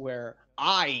instances where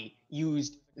I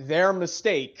used their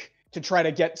mistake to try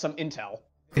to get some intel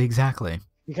Exactly.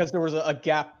 because there was a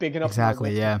gap big enough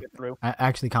Exactly, for my yeah. to get through. I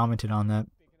actually commented on that.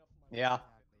 Yeah.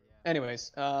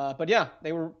 Anyways, but yeah,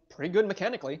 they were pretty good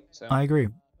mechanically. So I agree.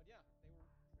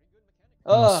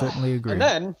 I certainly agree. And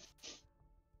then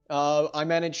I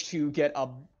managed to get a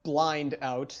blind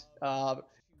out.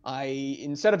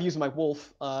 Instead of using my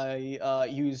wolf, I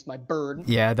used my bird.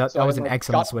 Yeah, that So was I, an like,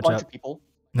 excellent got a switch bunch up. of people.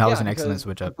 That was Yeah, an excellent because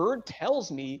switch the up. bird tells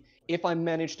me if I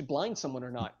managed to blind someone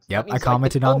or not. That Yep, means, I like, it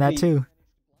commented on tells that me- too.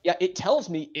 Yeah, it tells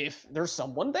me if there's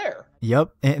someone there.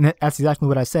 Yep, and that's exactly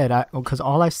what I said. Because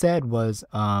all I said was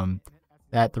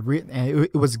that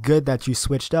it was good that you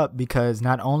switched up because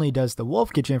not only does the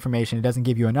wolf get you information, it doesn't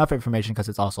give you enough information because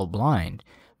it's also blind,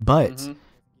 but Mhm.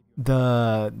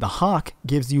 the hawk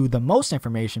gives you the most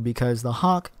information because the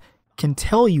hawk can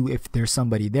tell you if there's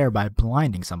somebody there by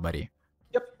blinding somebody.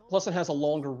 Yep. Plus, it has a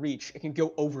longer reach. It can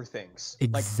go over things.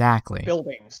 Exactly. Like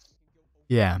buildings.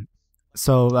 Yeah.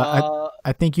 So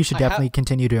I think you should I have- definitely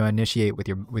continue to initiate with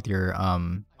your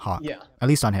hawk. Yeah. At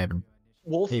least on Haven.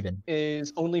 Wolf Haven.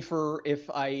 is only for if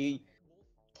I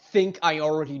think I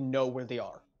already know where they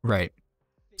are. Right.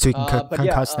 So you can but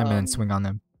yeah, concuss them and then swing on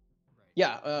them.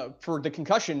 Yeah, for the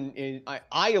concussion,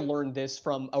 I learned this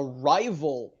from a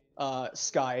rival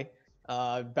Sky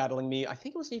battling me. I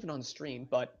think it wasn't even on stream,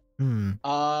 but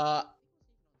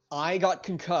I got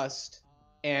concussed,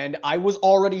 and I was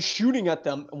already shooting at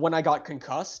them when I got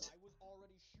concussed.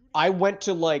 I went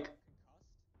to like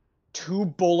 2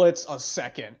 bullets a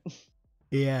second.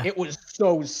 Yeah. It was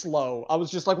so slow. I was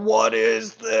just like, "What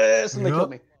is this?" And they killed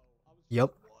me.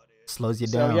 Yep. Slows you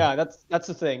So down. yeah, that's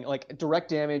the thing. Like direct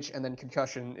damage and then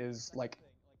concussion is like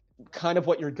kind of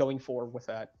what you're going for with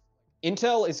that.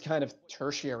 Intel is kind of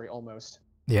tertiary almost.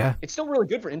 Yeah. It's still really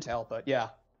good for intel, but yeah,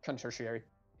 kind of tertiary.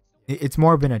 It's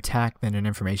more of an attack than an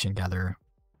information gatherer.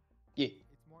 Yeah. At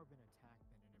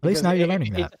least Because now you're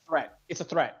learning it's that. a threat. It's a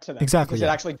threat to them. Exactly, Because yeah.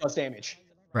 it actually does damage.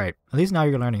 Right. At least now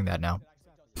you're learning that now.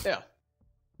 Yeah.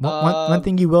 One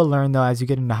thing you will learn though as you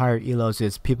get into higher elos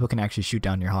is people can actually shoot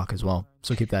down your hawk as well.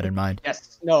 So keep that in mind.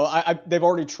 Yes. No, they've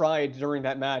already tried during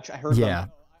that match. I heard Yeah.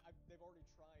 them.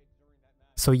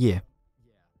 So yeah.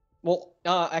 Well,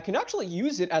 I can actually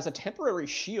use it as a temporary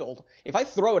shield. If I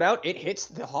throw it out, it hits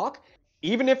the hawk.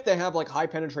 Even if they have like high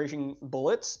penetration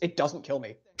bullets, it doesn't kill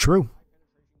me. True.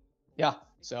 Yeah.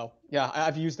 So yeah,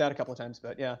 I've used that a couple of times,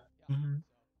 but yeah. Mhm.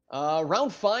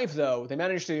 Round 5 though, they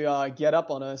managed to get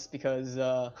up on us because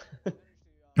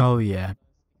Oh yeah,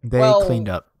 they cleaned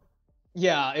well, up.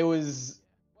 yeah, it was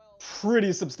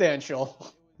pretty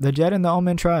substantial. The Jet and the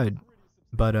Omen tried,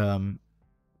 but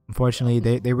unfortunately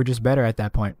they were just better at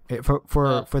that point.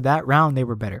 For that round they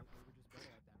were better.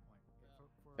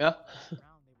 Yeah.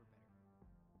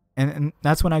 And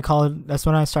that's when that's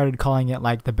when I started calling it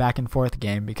like the back and forth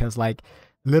game, because like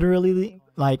literally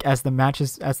like as the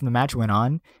match went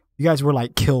on, you guys were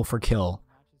like kill for kill.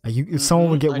 Like if someone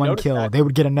would get I one noticed kill, that. they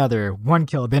would get another, one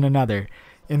kill, then another.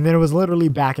 And then it was literally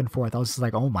back and forth. I was just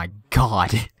like, "Oh my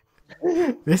god.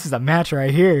 This is a match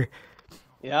right here."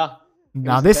 Yeah.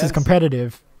 Now was this is intense.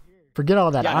 competitive. Forget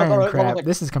all that Yeah, iron I was crap. like,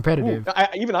 This is competitive.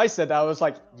 Even I said that. I was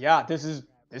like, yeah,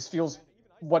 this feels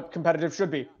what competitive should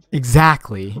be.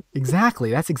 Exactly.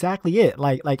 That's exactly it.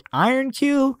 Like Iron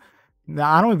Q,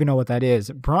 I don't even know what that is.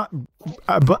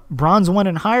 Bronze 1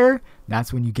 and higher,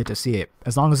 that's when you get to see it.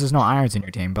 As long as there's no irons in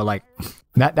your team, but like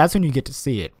that's when you get to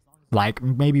see it. Like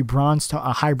maybe bronze to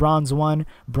a high bronze 1,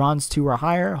 bronze 2 or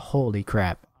higher. Holy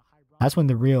crap. That's when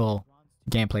the real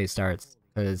gameplay starts,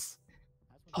 cuz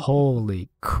holy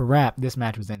crap, this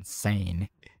match was insane.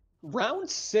 Round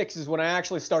 6 is when I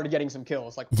actually started getting some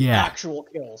kills, like Yeah. actual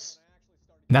kills.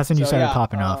 That's when you So, started yeah,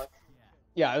 popping off.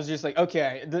 Yeah, I was just like,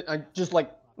 okay, I just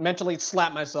like mentally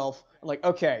slapped myself. I'm like,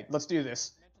 okay, let's do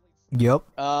this. Yep.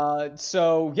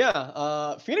 So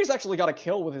yeah, Phoenix actually got a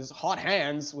kill with his hot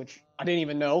hands, which I didn't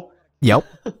even know. Yep.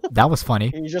 That was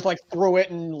funny. He just like threw it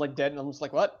and like dead, and I'm just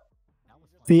like, what?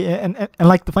 See, and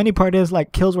like the funny part is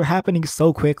like kills were happening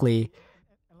so quickly,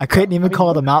 I couldn't even mean, call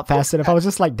look them out fast enough. I was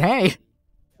just like, dang.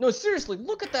 No, seriously,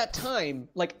 look at that time.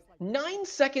 Like 9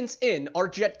 seconds in, our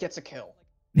Jet gets a kill.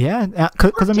 Yeah,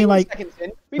 because I mean, 13 like, seconds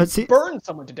in, we but see- burned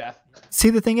someone to death.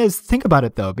 see, the thing is, think about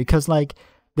it though, because like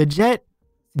the Jet,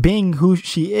 being who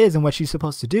she is and what she's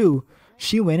supposed to do,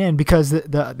 she went in because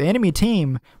the enemy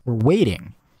team were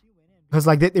waiting, because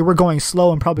like they were going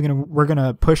slow and probably were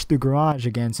gonna push through garage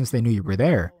again, since they knew you were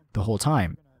there the whole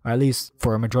time, or at least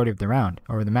for a majority of the round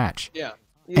or the match. Yeah.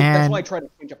 And That's why I tried to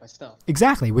change up my stuff.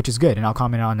 exactly, which is good, and I'll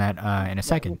comment on that in a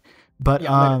second. But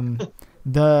Yeah,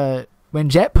 later. when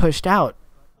Jet pushed out,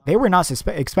 they were not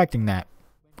expecting that,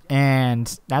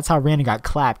 and that's how Randy got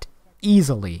clapped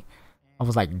easily. I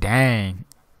was like, dang,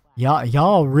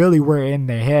 y'all really were in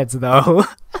their heads though.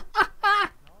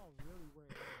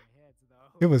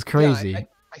 It was crazy. Yeah,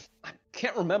 I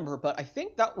can't remember, but I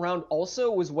think that round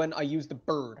also was when I used the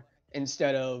bird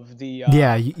instead of the.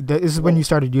 Yeah, this is when you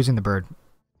started using the bird.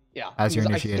 Yeah. As your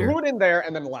because initiator. I threw it in there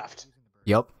and then left.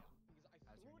 Yep.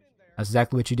 That's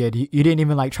exactly what you did. You didn't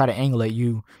even like try to angle it.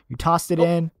 You tossed it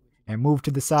in and moved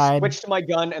to the side. Switched to my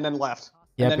gun and then left.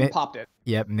 Yep, And then popped it.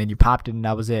 Yep, and then you popped it, and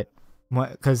that was it.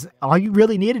 Because all you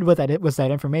really needed with that was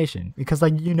that information. Because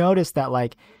like you noticed that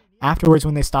like afterwards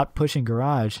when they stopped pushing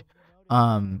garage,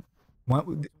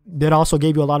 that also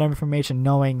gave you a lot of information,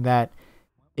 knowing that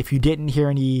if you didn't hear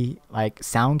any like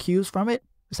sound cues from it,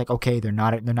 it's like, okay, they're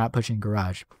not pushing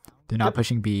garage, they're not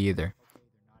pushing B either.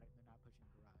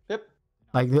 Yep.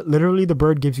 Like literally, the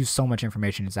bird gives you so much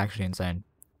information. It's actually insane.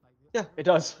 Yeah, it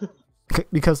does.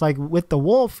 Because like with the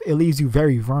wolf, it leaves you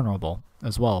very vulnerable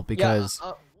as well. Because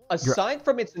yeah, aside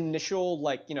from its initial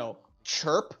like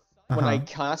chirp when I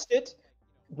cast it,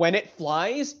 when it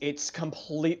flies, it's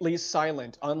completely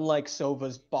silent, unlike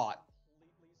Sova's bot.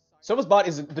 Sova's bot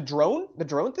is the drone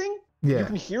thing? Yeah. You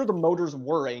can hear the motors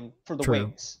whirring for the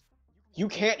wings. You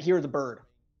can't hear the bird.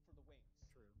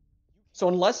 So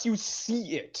unless you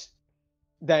see it,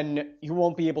 then you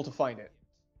won't be able to find it.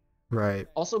 Right.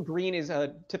 Also, green is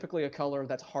typically a color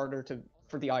that's harder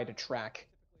for the eye to track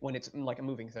when it's like a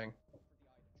moving thing.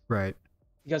 Right.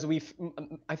 Because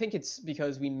I think it's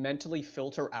because we mentally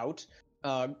filter out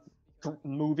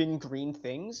moving green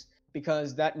things,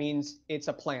 because that means it's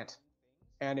a plant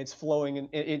and it's flowing and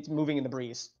it's moving in the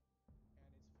breeze.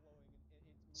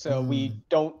 So we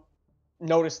don't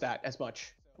notice that as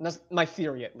much. And that's my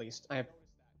theory, at least. I have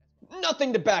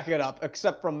nothing to back it up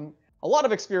except from a lot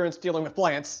of experience dealing with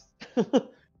plants.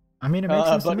 I mean, it makes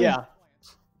sense to me. Yeah.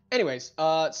 Anyways,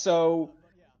 so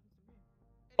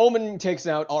Omen takes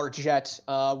out our Jet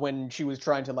when she was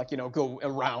trying to go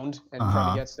around and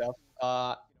try to get stuff.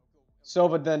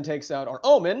 Sova then takes out our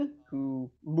Omen, who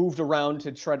moved around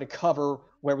to try to cover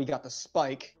where we got the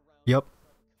spike. Yep.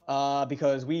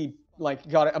 Because we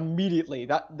got it immediately.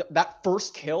 That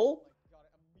first kill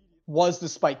was the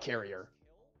spike carrier.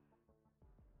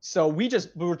 So we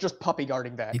were just puppy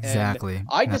guarding that. Exactly. And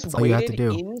I just That's all you have to waited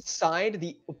do. inside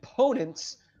the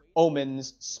opponent's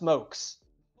Omen's smokes.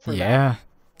 For Yeah,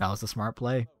 that was a smart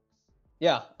play.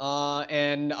 Yeah,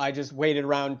 and I just waited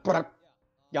around,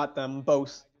 got them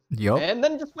both, Yup. and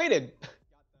then just waited.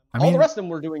 I All mean, the rest of them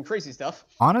were doing crazy stuff.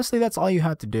 honestly, that's all you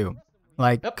have to do.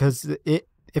 Like, Yep. because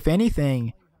if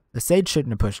anything, the Sage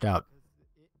shouldn't have pushed out.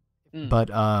 But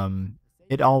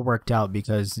it all worked out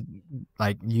because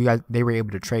like they were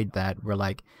able to trade that. Where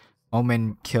like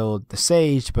Omen killed the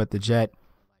Sage, but the Jet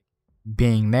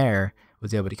being there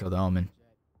was able to kill the Omen.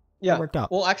 Yeah. It worked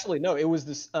out. Well, actually, no. It was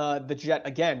this the Jet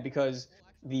again because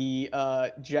the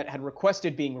Jet had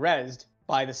requested being rezzed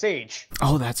by the Sage.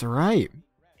 Oh, that's right.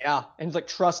 Yeah, and he's like,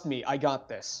 "Trust me, I got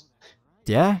this."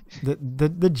 Yeah,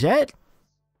 the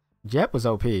Jet was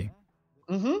OP.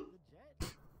 Mm-hmm.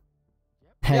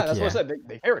 Heck Yeah, that's what I said.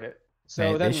 They carried it.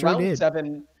 So They then sure round did.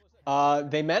 7,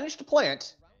 they managed to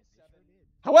plant.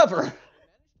 However,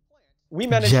 we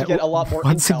managed Jet to get a lot more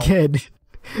once intel. again.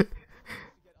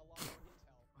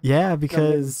 Yeah,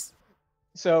 because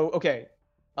So, okay.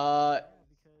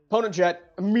 Opponent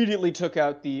Jet immediately took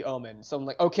out the Omen. So I'm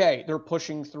like, okay, they're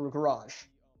pushing through garage.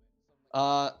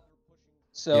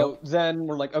 So then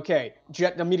we're like, okay,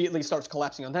 Jet immediately starts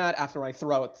collapsing on that after I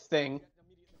throw out the thing.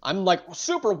 I'm like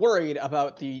super worried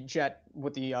about the Jet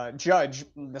with the judge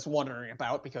that's wandering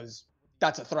about because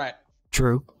that's a threat.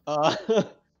 true.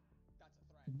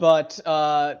 But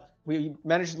we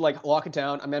managed to like lock it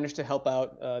down. I managed to help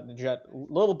out the Jet a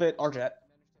little bit, our Jet.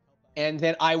 And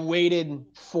then I waited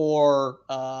for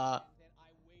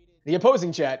the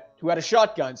opposing Jet who had a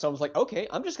shotgun. So I was like, okay,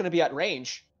 I'm just going to be at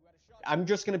range. I'm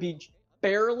just going to be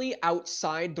barely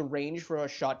outside the range for a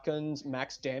shotgun's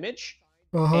max damage.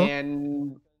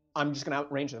 And I'm just going to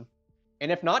outrange them.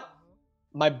 And if not,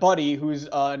 my buddy who's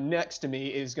next to me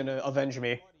is going to avenge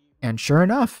me. And sure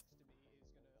enough.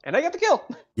 And I got the kill.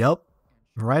 Yep.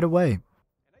 Right away.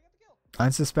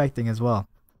 Unsuspecting as well.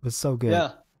 It was so good.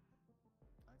 Yeah.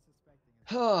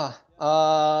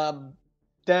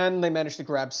 Then they managed to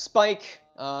grab Spike,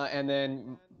 and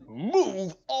then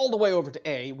move all the way over to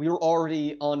A. We were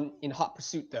already in hot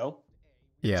pursuit, though.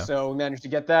 Yeah. So we managed to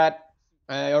get that.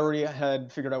 I already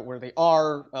had figured out where they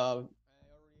are.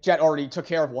 Jet already took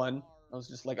care of one. I was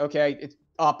just like, okay, it's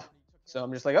up. So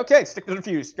I'm just like, okay, stick to the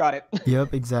fuse. Got it.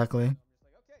 Yep, exactly.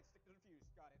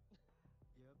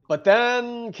 But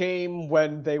then came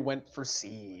when they went for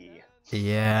C.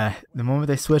 Yeah, the moment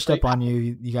they switched up on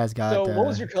you, you guys got. So what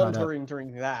was your caught up. commentary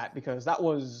during that? Because that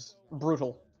was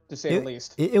brutal, to say the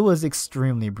least. It was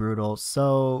extremely brutal.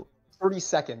 So 30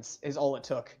 seconds is all it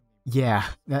took. yeah,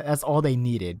 that's all they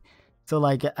needed. So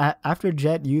like after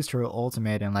Jet used her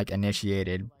ultimate and like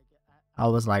initiated, I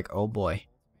was like, oh boy,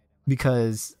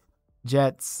 because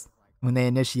Jets when they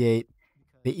initiate,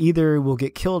 they either will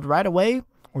get killed right away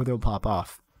or they'll pop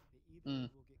off.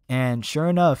 And sure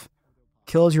enough,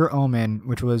 kills your Omen,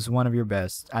 which was one of your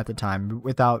best at the time,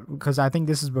 because I think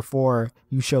this is before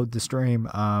you showed the stream,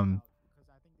 what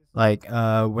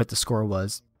the score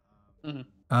was.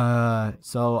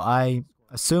 So I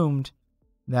assumed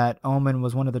that Omen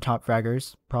was one of the top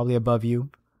fraggers, probably above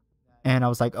you, and I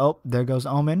was like, oh, there goes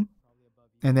Omen,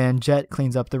 and then Jet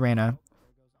cleans up the Reyna,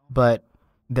 but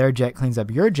their Jet cleans up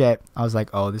your Jet. I was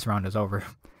like, oh, this round is over.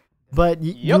 But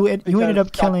you ended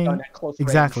up killing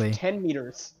exactly range, 10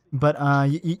 meters. But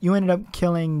you ended up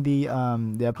killing the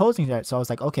opposing Jet, so I was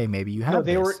like, okay, maybe you have. No,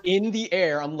 they were in the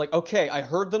air. I'm like, okay, I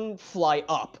heard them fly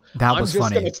up. That was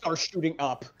funny. I'm just gonna start shooting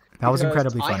up. That was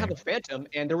incredibly funny. I have a Phantom,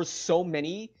 and there was so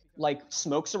many like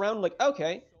smokes around. Like,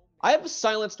 okay, I have a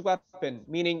silenced weapon,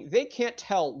 meaning they can't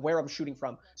tell where I'm shooting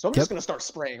from. So I'm just gonna start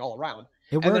spraying all around.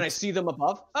 And then I see them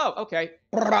above. Oh, okay.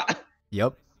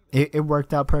 Yep, it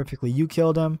worked out perfectly. You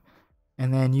killed him.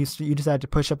 And then you decided to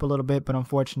push up a little bit, but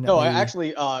unfortunately... No, I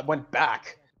actually went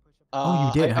back. Oh,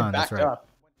 you did, huh? That's right. Up.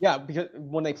 Yeah, because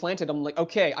when they planted, I'm like,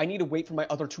 okay, I need to wait for my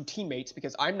other 2 teammates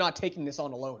because I'm not taking this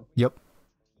on alone. Yep.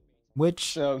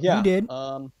 Which so, yeah, you did.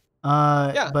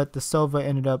 Yeah. But the Sova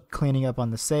ended up cleaning up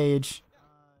on the Sage,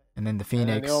 and then the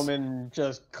Phoenix. And the Omen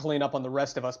just clean up on the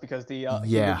rest of us because the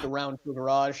he moved around to the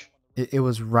garage. It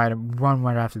was one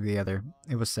right after the other.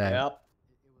 It was sad. Yep.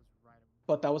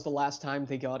 But that was the last time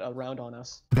they got around on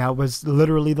us. That was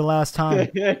literally the last time.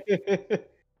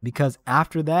 Because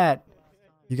after that,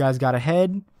 you guys got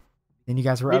ahead, and you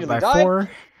guys were up by 4.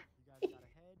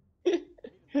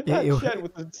 Jet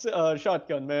with the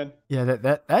shotgun, man. Yeah,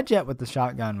 that Jet with the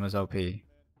shotgun was OP.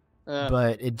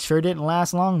 But it sure didn't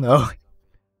last long, though.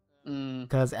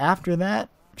 Because after that,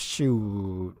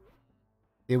 shoot.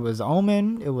 It was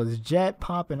Omen, it was Jet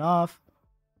popping off.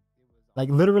 Like,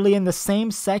 literally in the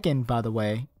same second, by the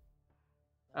way.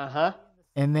 Uh-huh.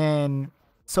 And then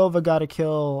Sova got a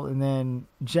kill, and then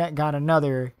Jet got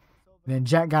another, and then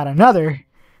Jet got another,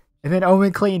 and then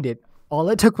Omen cleaned it. all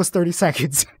it took was 30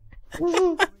 seconds.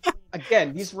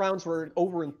 Again, these rounds were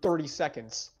over in 30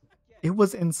 seconds. It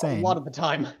was A insane. lot of the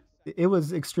time. It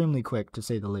was extremely quick, to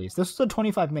say the least. This was a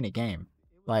 25-minute game.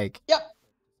 Like,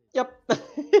 Yep.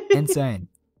 insane.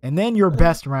 And then your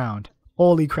best round.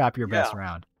 Holy crap, your best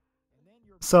round.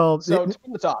 So from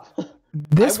the top.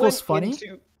 this I was went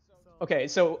funny. Okay,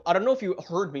 so I don't know if you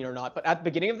heard me or not, but at the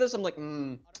beginning of this, I'm like,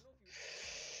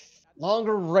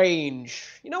 longer range.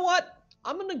 You know what?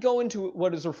 I'm going to go into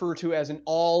what is referred to as an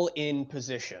all-in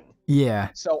position. Yeah.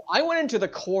 So I went into the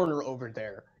corner over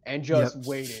there and just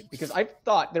waited because I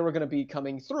thought they were going to be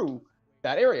coming through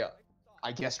that area.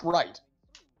 I guessed right.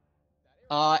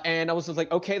 And I was just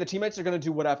like, okay, the teammates are going to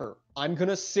do whatever. I'm going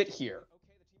to sit here.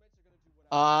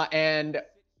 And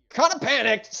kind of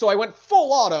panicked, so I went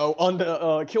full auto on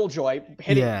the Killjoy,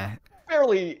 hitting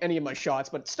barely any of my shots,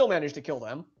 but still managed to kill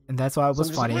them. And that's why it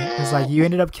was funny. It's like you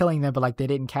ended up killing them, but like they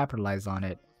didn't capitalize on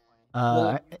it.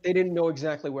 Well, they didn't know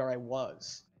exactly where I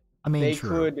was. I mean,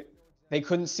 they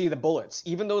couldn't see the bullets,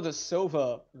 even though the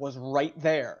Sova was right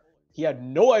there. He had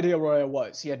no idea where I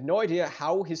was. He had no idea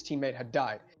how his teammate had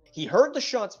died. He heard the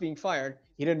shots being fired.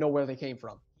 He didn't know where they came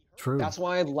from. True. That's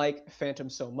why I like Phantom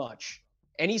so much.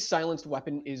 Any silenced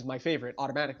weapon is my favorite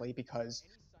automatically because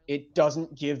it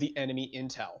doesn't give the enemy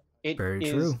intel. It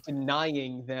is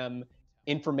denying them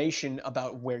information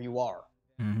about where you are.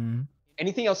 Mm-hmm.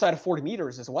 Anything outside of 40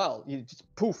 meters as well. You just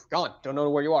poof, gone. Don't know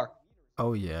where you are.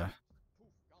 Oh, yeah.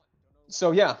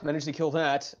 So yeah, managed to kill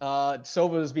that.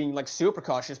 Sova is being like super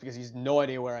cautious because he's no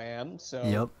idea where I am.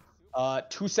 So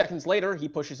 2 seconds later, he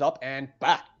pushes up and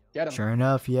bah, get him. Sure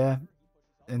enough, yeah.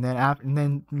 And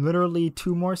then literally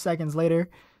 2 more seconds later,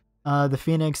 the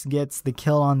Phoenix gets the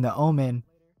kill on the Omen.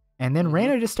 And then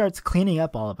Reyna just starts cleaning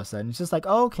up all of a sudden. It's just like,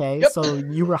 oh, okay, so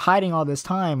you were hiding all this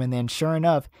time, and then sure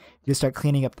enough, you start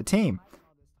cleaning up the team.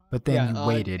 But then you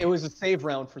waited. It was a save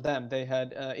round for them. They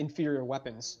had inferior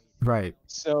weapons. Right.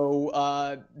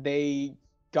 So they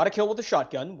got a kill with the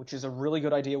shotgun, which is a really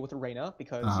good idea with Reyna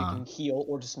because you can heal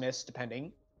or dismiss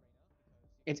depending.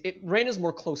 Reyna's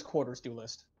more close quarters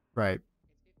duelist. Right.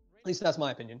 At least that's my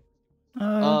opinion.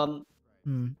 I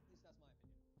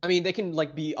mean, they can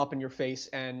like be up in your face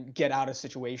and get out of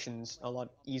situations a lot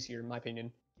easier, in my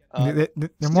opinion. They're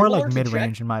more like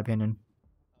mid-range, in my opinion.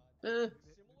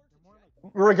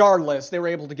 Regardless, they were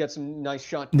able to get some nice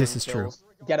shotgun This is kills, true.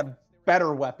 get a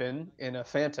better weapon in a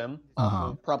Phantom,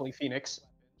 probably Phoenix.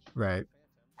 Right.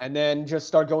 And then just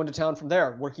start going to town from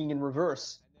there, working in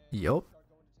reverse. Yup.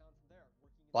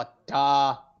 But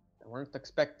they weren't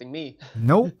expecting me.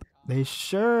 Nope. They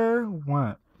sure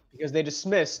weren't. Because they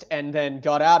dismissed and then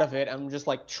got out of it. I'm just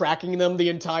like tracking them the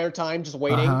entire time, just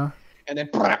waiting. And then...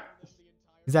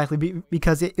 Exactly,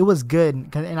 because it was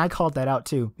good, and I called that out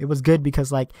too. It was good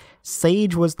because like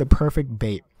Sage was the perfect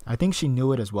bait. I think she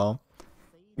knew it as well.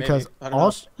 Because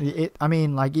regardless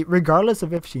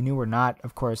of if she knew or not,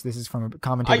 of course, this is from a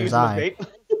commentator's eye.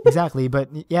 Exactly, but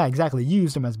yeah, exactly. You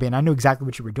used him as bait. I knew exactly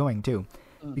what you were doing too,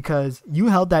 because you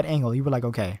held that angle. You were like,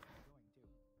 okay,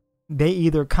 they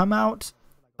either come out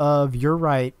of your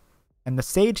right and the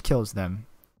Sage kills them,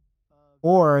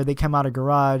 or they come out of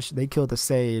garage, they kill the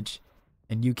Sage,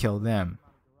 and you kill them.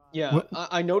 Yeah,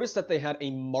 I noticed that they had a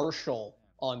Marshal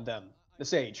on them, the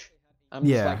Sage. I'm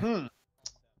just like,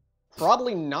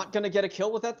 probably not going to get a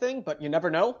kill with that thing, but you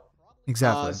never know.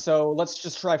 Exactly. So let's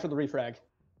just try for the refrag.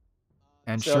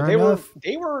 And so sure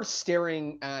they were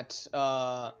staring at,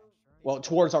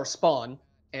 towards our spawn,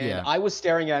 and I was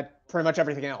staring at pretty much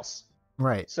everything else.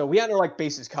 Right. So we had our like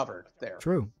bases covered there.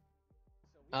 True.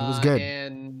 It was good.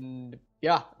 And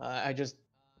yeah, I just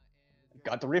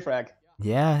got the refrag.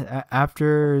 Yeah,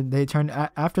 after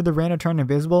the Reyna turned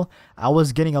invisible, I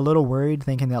was getting a little worried,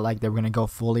 thinking that like they were gonna go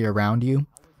fully around you,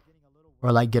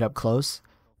 or like get up close.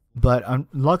 But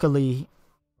luckily,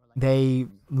 they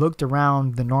looked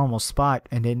around the normal spot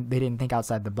and they didn't think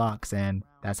outside the box, and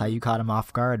that's how you caught them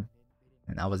off guard.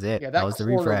 And that was it. Yeah, that was the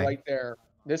refrag. Right there.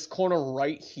 This corner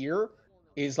right here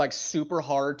is like super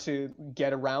hard to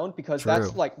get around because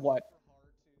that's like what,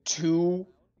 2,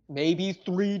 maybe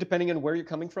 3, depending on where you're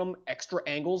coming from, extra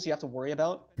angles you have to worry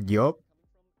about. Yup.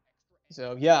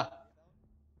 So yeah,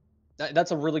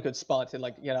 that's a really good spot to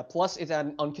like get up. Plus, it's at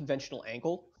an unconventional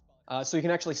angle, so you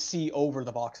can actually see over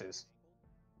the boxes.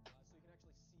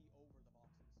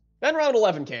 Then round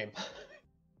 11 came.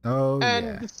 Oh,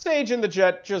 and the Sage and the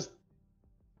Jet just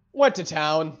went to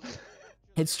town.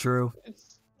 It's true.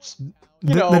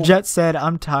 You know, the Jet said,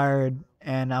 "I'm tired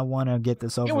and I want to get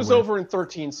this over." It was with. over in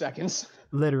 13 seconds.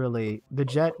 Literally, the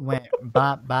Jet went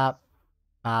bop bop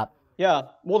bop. Yeah,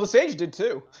 well, the Sage did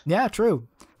too. Yeah, true.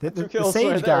 The Sage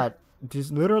Sage got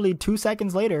just literally 2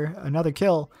 seconds later, another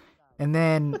kill, and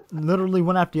then literally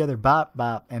one after the other, bop,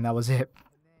 bop, and that was it.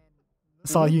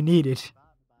 That's all you needed.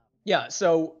 Yeah,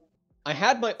 so I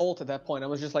had my ult at that point. I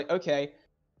was just like, okay,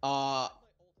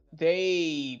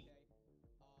 they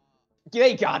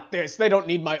got this. They don't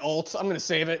need my ult. I'm gonna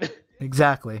save it.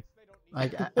 Exactly.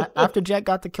 Like after Jet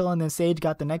got the kill and then Sage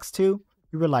got the next two,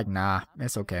 you were like, nah,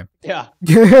 it's okay. Yeah.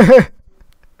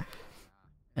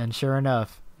 And sure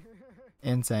enough,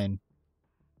 insane.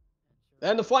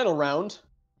 And the final round.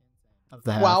 Of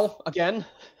the half. Wow, again.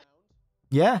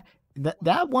 Yeah,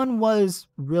 that one was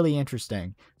really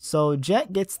interesting. So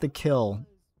Jet gets the kill,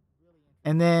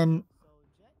 and then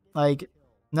like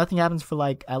nothing happens for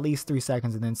like at least 3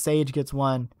 seconds, and then Sage gets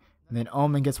one, and then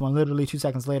Omen gets one literally 2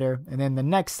 seconds later, and then the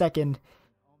next second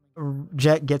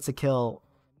Jet gets a kill,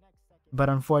 but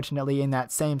unfortunately in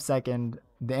that same second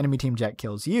the enemy team Jet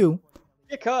kills you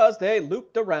because they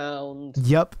looped around.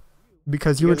 Yep,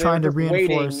 because you were trying to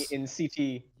reinforce waiting in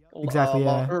CT. Exactly,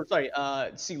 yeah. Or sorry,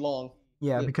 C long.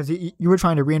 Yeah, because you were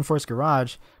trying to reinforce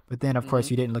garage, but then of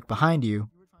course you didn't look behind you.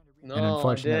 No, and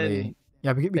unfortunately,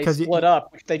 yeah, because they split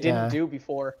up, which they didn't do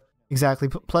before. Exactly.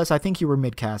 Plus, I think you were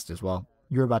mid cast as well.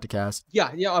 You were about to cast. Yeah,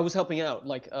 I was helping out.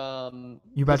 Like,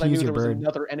 you about to use your bird. There was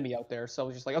another enemy out there, so I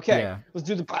was just like, okay, let's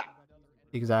do the.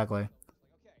 Exactly.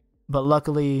 But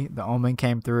luckily, the Omen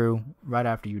came through right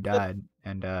after you died,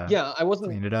 and yeah, I wasn't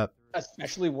cleaned it up.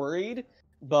 Especially worried,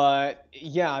 but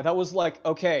yeah, that was like,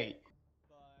 okay,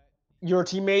 your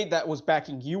teammate that was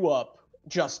backing you up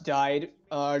just died.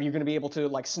 Are you going to be able to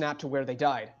like snap to where they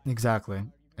died? Exactly.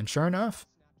 And sure enough,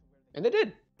 and they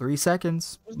did. 3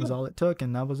 seconds was all it took,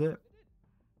 and that was it.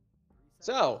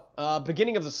 So,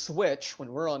 beginning of the switch, when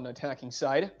we're on the attacking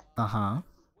side.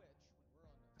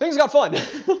 Things got fun.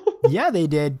 Yeah, they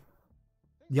did.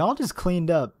 Y'all just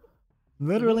cleaned up.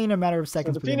 Literally in a matter of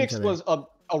seconds. So the Phoenix was a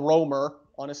roamer,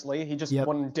 honestly. He just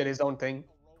went and did his own thing.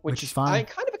 Which is fine. I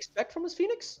kind of expect from his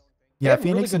Phoenix. Yeah,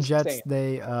 Phoenix and Jets,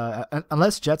 they,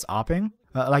 unless Jets opping,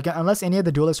 like, unless any of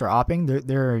the duelists are opping,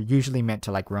 they're usually meant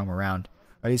to, like, roam around.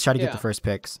 Or at least try to get the first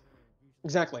picks.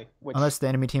 Exactly. Unless the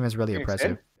enemy team is really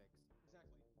oppressive.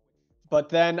 But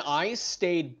then I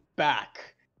stayed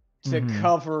back to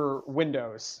cover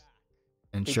windows.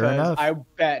 And sure enough, I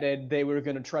betted they were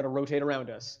going to try to rotate around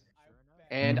us.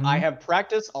 And I have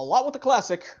practiced a lot with the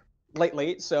Classic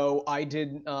lately, so I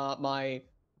did my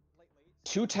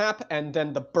 2-tap and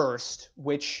then the burst,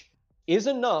 which is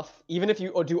enough, even if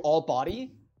you do all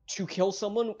body, to kill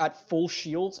someone at full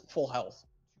shields, full health.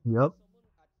 Yep.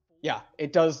 Yeah,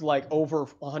 it does like over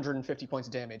 150 points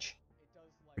of damage.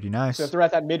 Pretty nice. So if they're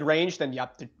at that mid-range, then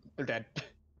yep, they're dead.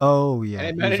 Oh, yeah. And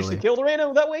I managed to kill the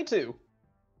Rhino that way too.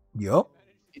 Yep.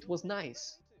 It was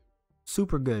nice.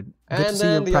 Super good. And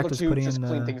then the other two just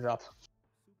clean things up.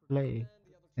 Play.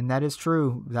 And that is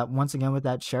true. That once again with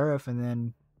that Sheriff, and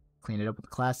then clean it up with the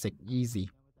Classic. Easy.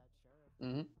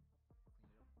 And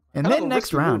then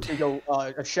next round. To go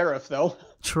a Sheriff, though.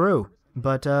 True.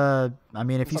 But, I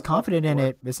mean, if he's confident in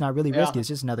it, it's not really risky. It's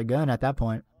just another gun at that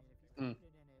point. And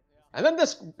then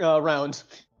this round.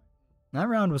 That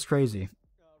round was crazy.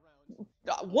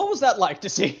 What was that like to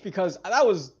see? Because that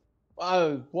was...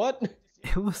 what?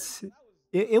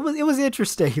 It was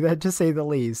interesting, to say the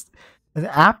least.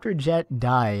 After Jet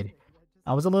died,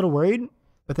 I was a little worried,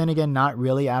 but then again, not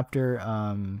really. After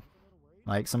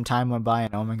like some time went by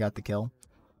and Omen got the kill,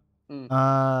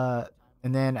 and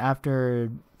then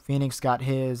after Phoenix got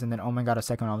his, and then Omen got a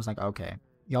second one, I was like, okay,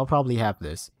 y'all probably have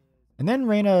this. And then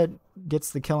Reyna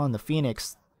gets the kill on the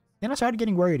Phoenix. Then I started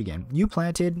getting worried again. You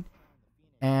planted,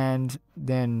 and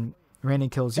then Reyna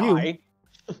kills you.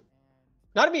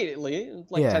 Not immediately,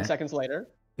 like 10 seconds later.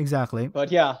 Exactly.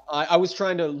 But yeah, I was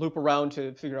trying to loop around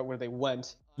to figure out where they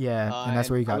went. Yeah, and that's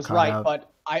where you got caught out.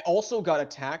 But I also got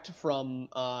attacked from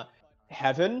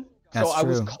Heaven. So I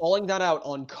was calling that out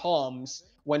on comms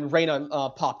when Reyna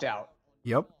popped out.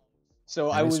 Yep. So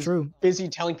I was busy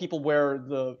telling people where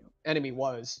the enemy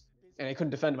was, and I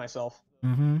couldn't defend myself.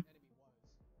 And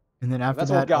then after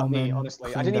that's that, what got Omen me,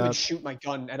 honestly. I didn't even shoot my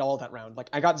gun at all that round. Like,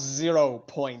 I got 0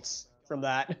 points from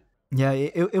that. Yeah,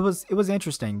 it was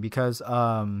interesting because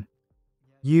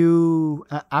you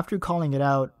after calling it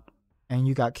out and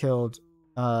you got killed,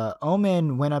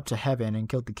 Omen went up to Heaven and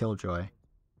killed the Killjoy.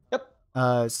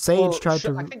 Yep. Sage tried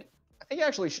to. I think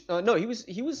actually no, he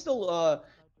was still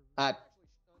at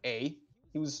A.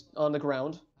 He was on the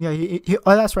ground. Yeah,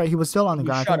 oh, that's right. He was still on the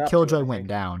ground. I think Killjoy went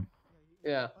down.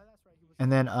 Yeah. And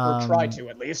then or tried to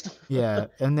at least. Yeah,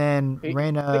 and then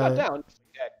Reyna. They got down.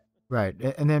 Right,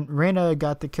 and then Reyna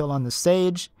got the kill on the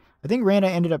Sage. I think Reyna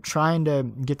ended up trying to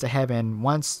get to Heaven.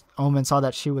 Once Omen saw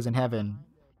that she was in Heaven,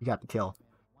 he got the kill.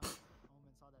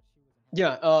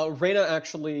 Yeah, Reyna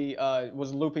actually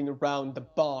was looping around the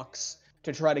box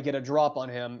to try to get a drop on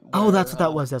him. Oh, where, that's what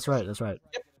that was. That's right. That's right.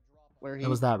 Where he That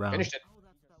was that round. finished it.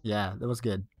 Yeah, that was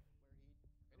good.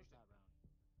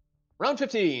 Round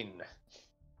 15.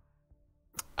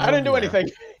 I didn't do yeah. anything.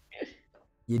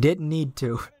 You didn't need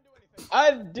to.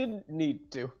 I didn't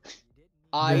need to.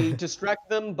 I distract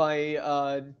them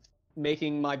by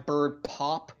making my bird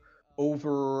pop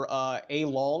over A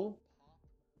long,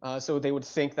 so they would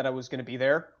think that I was going to be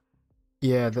there.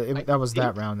 Yeah, that was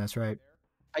that round. That's right.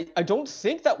 I don't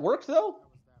think that worked though.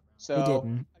 So It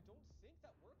didn't.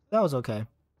 That was okay.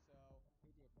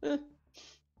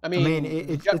 I mean,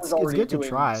 it's Jet was already good to doing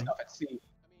try. stuff at C,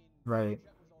 Right.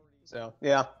 so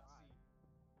yeah.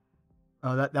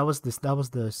 Oh, that was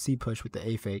the C push with the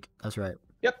A fake. That's right.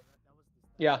 Yep.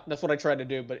 Yeah, that's what I tried to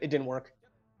do, but it didn't work.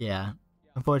 Yeah.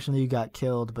 Unfortunately, you got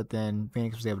killed, but then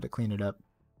Phoenix was able to clean it up.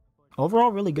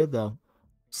 Overall, really good though.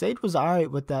 Sage was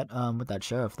alright with that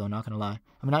sheriff though. Not gonna lie.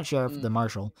 I mean, not sheriff, the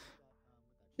marshal.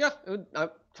 Yeah, it kind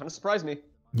of surprised me.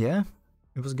 Yeah,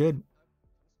 it was good.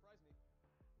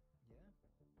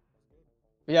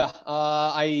 Yeah,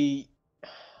 I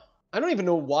don't even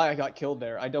know why I got killed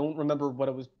there. I don't remember what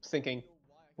I was thinking.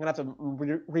 I'm gonna have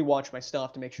to rewatch my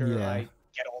stuff to make sure I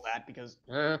get all that because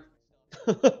I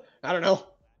don't know.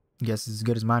 I guess it's as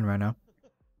good as mine right now.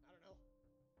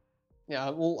 Yeah,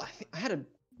 well, I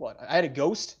had a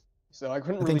ghost, so I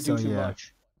couldn't really do too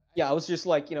much. Yeah, I was just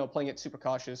like playing it super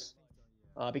cautious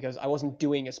because I wasn't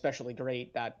doing especially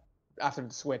great that after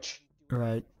the switch.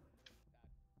 Right.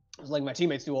 I was letting my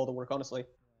teammates do all the work, honestly,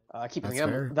 keeping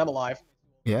them alive.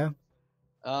 Yeah.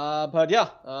 But yeah,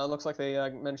 looks like they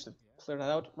managed to clear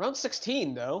that out. Round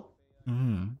 16, though.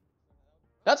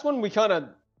 That's when we kind of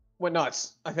went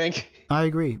nuts, I think. I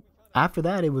agree. After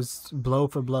that, it was blow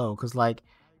for blow, because like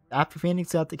after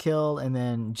Phoenix got the kill and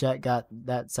then Jet got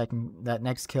that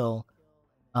next kill,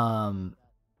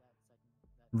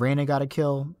 Reyna got a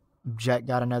kill, Jet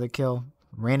got another kill,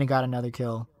 Reyna got another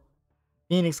kill,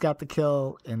 Phoenix got the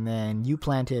kill, and then you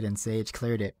planted and Sage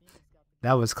cleared it.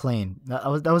 That was clean. That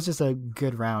was just a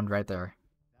good round right there.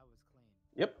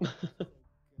 Yep.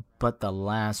 But the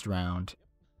last round.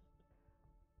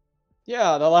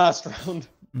 Yeah, the last round.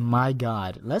 My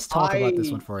God. Let's talk about this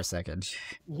one for a second.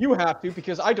 You have to,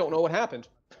 because I don't know what happened.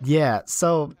 Yeah,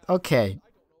 so, okay.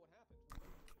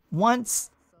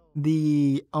 Once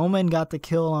the Omen got the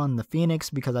kill on the Phoenix,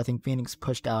 because I think Phoenix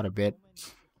pushed out a bit,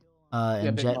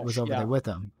 and Jet was over there with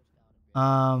him.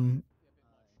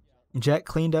 Jet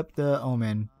cleaned up the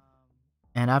Omen,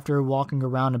 and after walking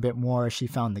around a bit more, she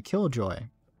found the Killjoy.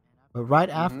 But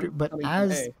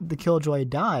as the Killjoy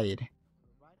died,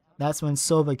 that's when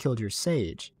Sova killed your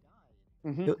Sage.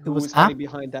 It was hiding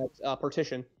behind that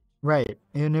partition. Right,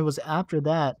 and it was after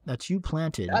that that you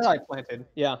planted. That I planted,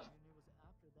 yeah.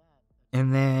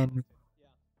 And then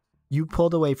you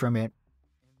pulled away from it,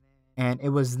 and it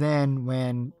was then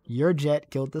when your Jet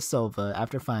killed the Sova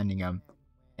after finding him,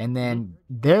 and then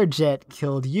their Jet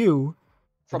killed you.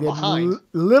 From behind.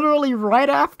 Literally right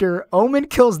after, Omen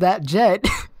kills that Jet,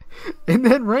 and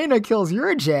then Reyna kills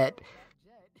your Jet.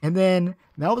 And then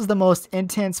that was the most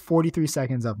intense 43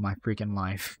 seconds of my freaking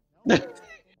life.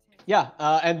 Yeah,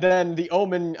 and then the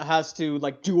Omen has to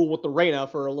like duel with the Reyna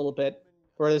for a little bit,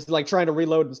 where it's like trying to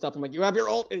reload and stuff. I'm like, you have your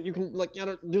ult, and you can like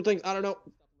do things. I don't know.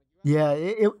 Yeah,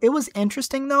 it was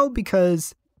interesting though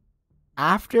because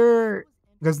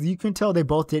you can tell they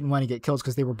both didn't want to get kills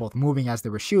because they were both moving as they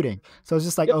were shooting. So it's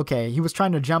just like, okay, he was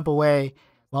trying to jump away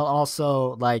while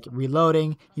also like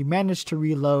reloading. He managed to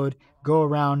reload, go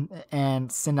around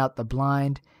and send out the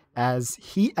blind as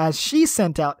she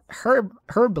sent out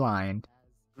her blind,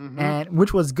 and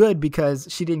which was good because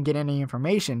she didn't get any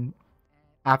information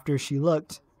after she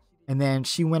looked, and then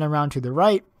she went around to the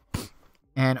right,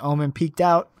 and Omen peeked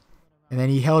out. And then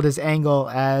he held his angle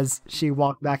as she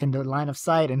walked back into line of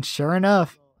sight, and sure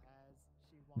enough,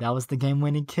 that was the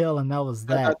game-winning kill, and that was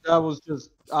that. That was just,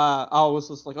 I was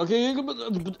just like, okay,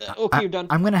 you're done.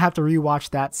 I'm gonna have to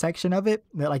rewatch that section of it,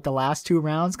 like the last two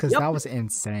rounds, because that was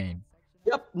insane.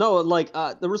 Yep. No, like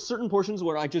there were certain portions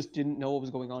where I just didn't know what was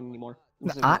going on anymore.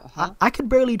 I could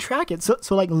barely track it.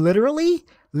 So like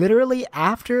literally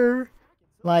after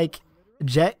like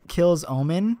Jet kills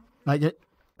Omen, like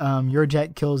your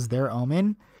Jet kills their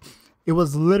Omen, it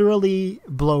was literally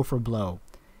blow for blow.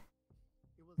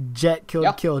 Jet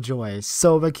killed Killjoy,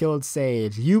 Sova killed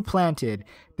Sage, you planted,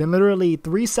 then literally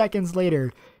 3 seconds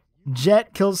later,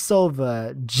 Jet kills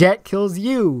Sova, Jet kills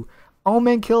you,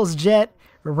 Omen kills Jet,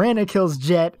 Reyna kills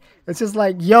Jet. It's just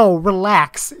like, yo,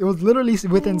 relax. It was literally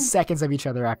within seconds of each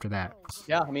other after that.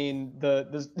 Yeah, I mean,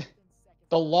 the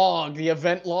log, the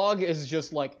event log is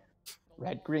just like,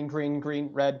 Red, green, green, green,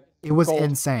 red. It was gold,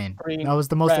 insane. green, That was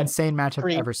the most red, insane match I've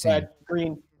green, ever seen. red,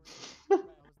 green.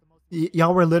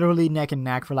 Y'all were literally neck and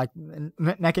neck for like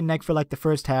the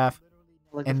first half,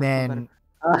 and then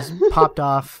just popped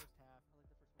off,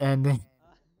 and then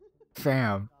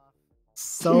fam,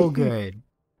 so good.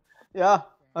 Yeah.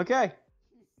 Okay.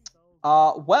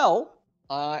 Well,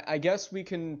 I guess we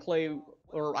can play,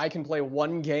 or I can play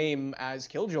one game as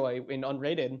Killjoy in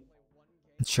unrated.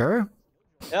 Sure.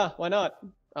 Yeah, why not?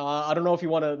 I don't know if you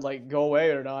want to like go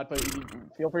away or not, but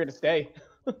feel free to stay.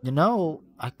 You know,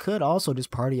 I could also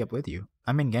just party up with you.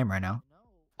 I'm in game right now.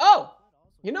 Oh,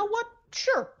 you know what?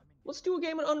 Sure. Let's do a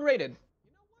game in unrated.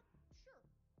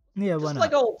 Yeah, why Just not?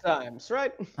 like old times,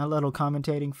 right? A little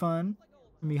commentating fun.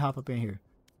 Let me hop up in here.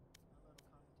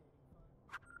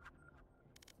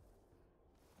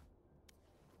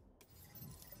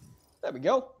 There we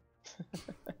go.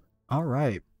 All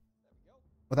right.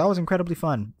 Well, that was incredibly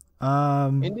fun.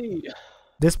 Indeed.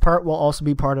 This part will also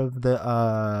be part of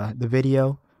the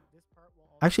video.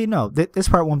 Actually, no. This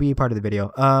part won't be part of the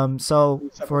video. So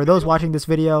for those watching this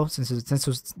video, since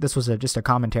this was just a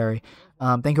commentary,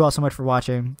 thank you all so much for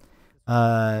watching.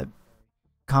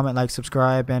 Comment, like,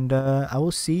 subscribe, and I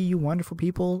will see you wonderful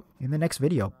people in the next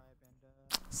video.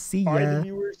 See ya. Bye, the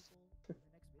viewers.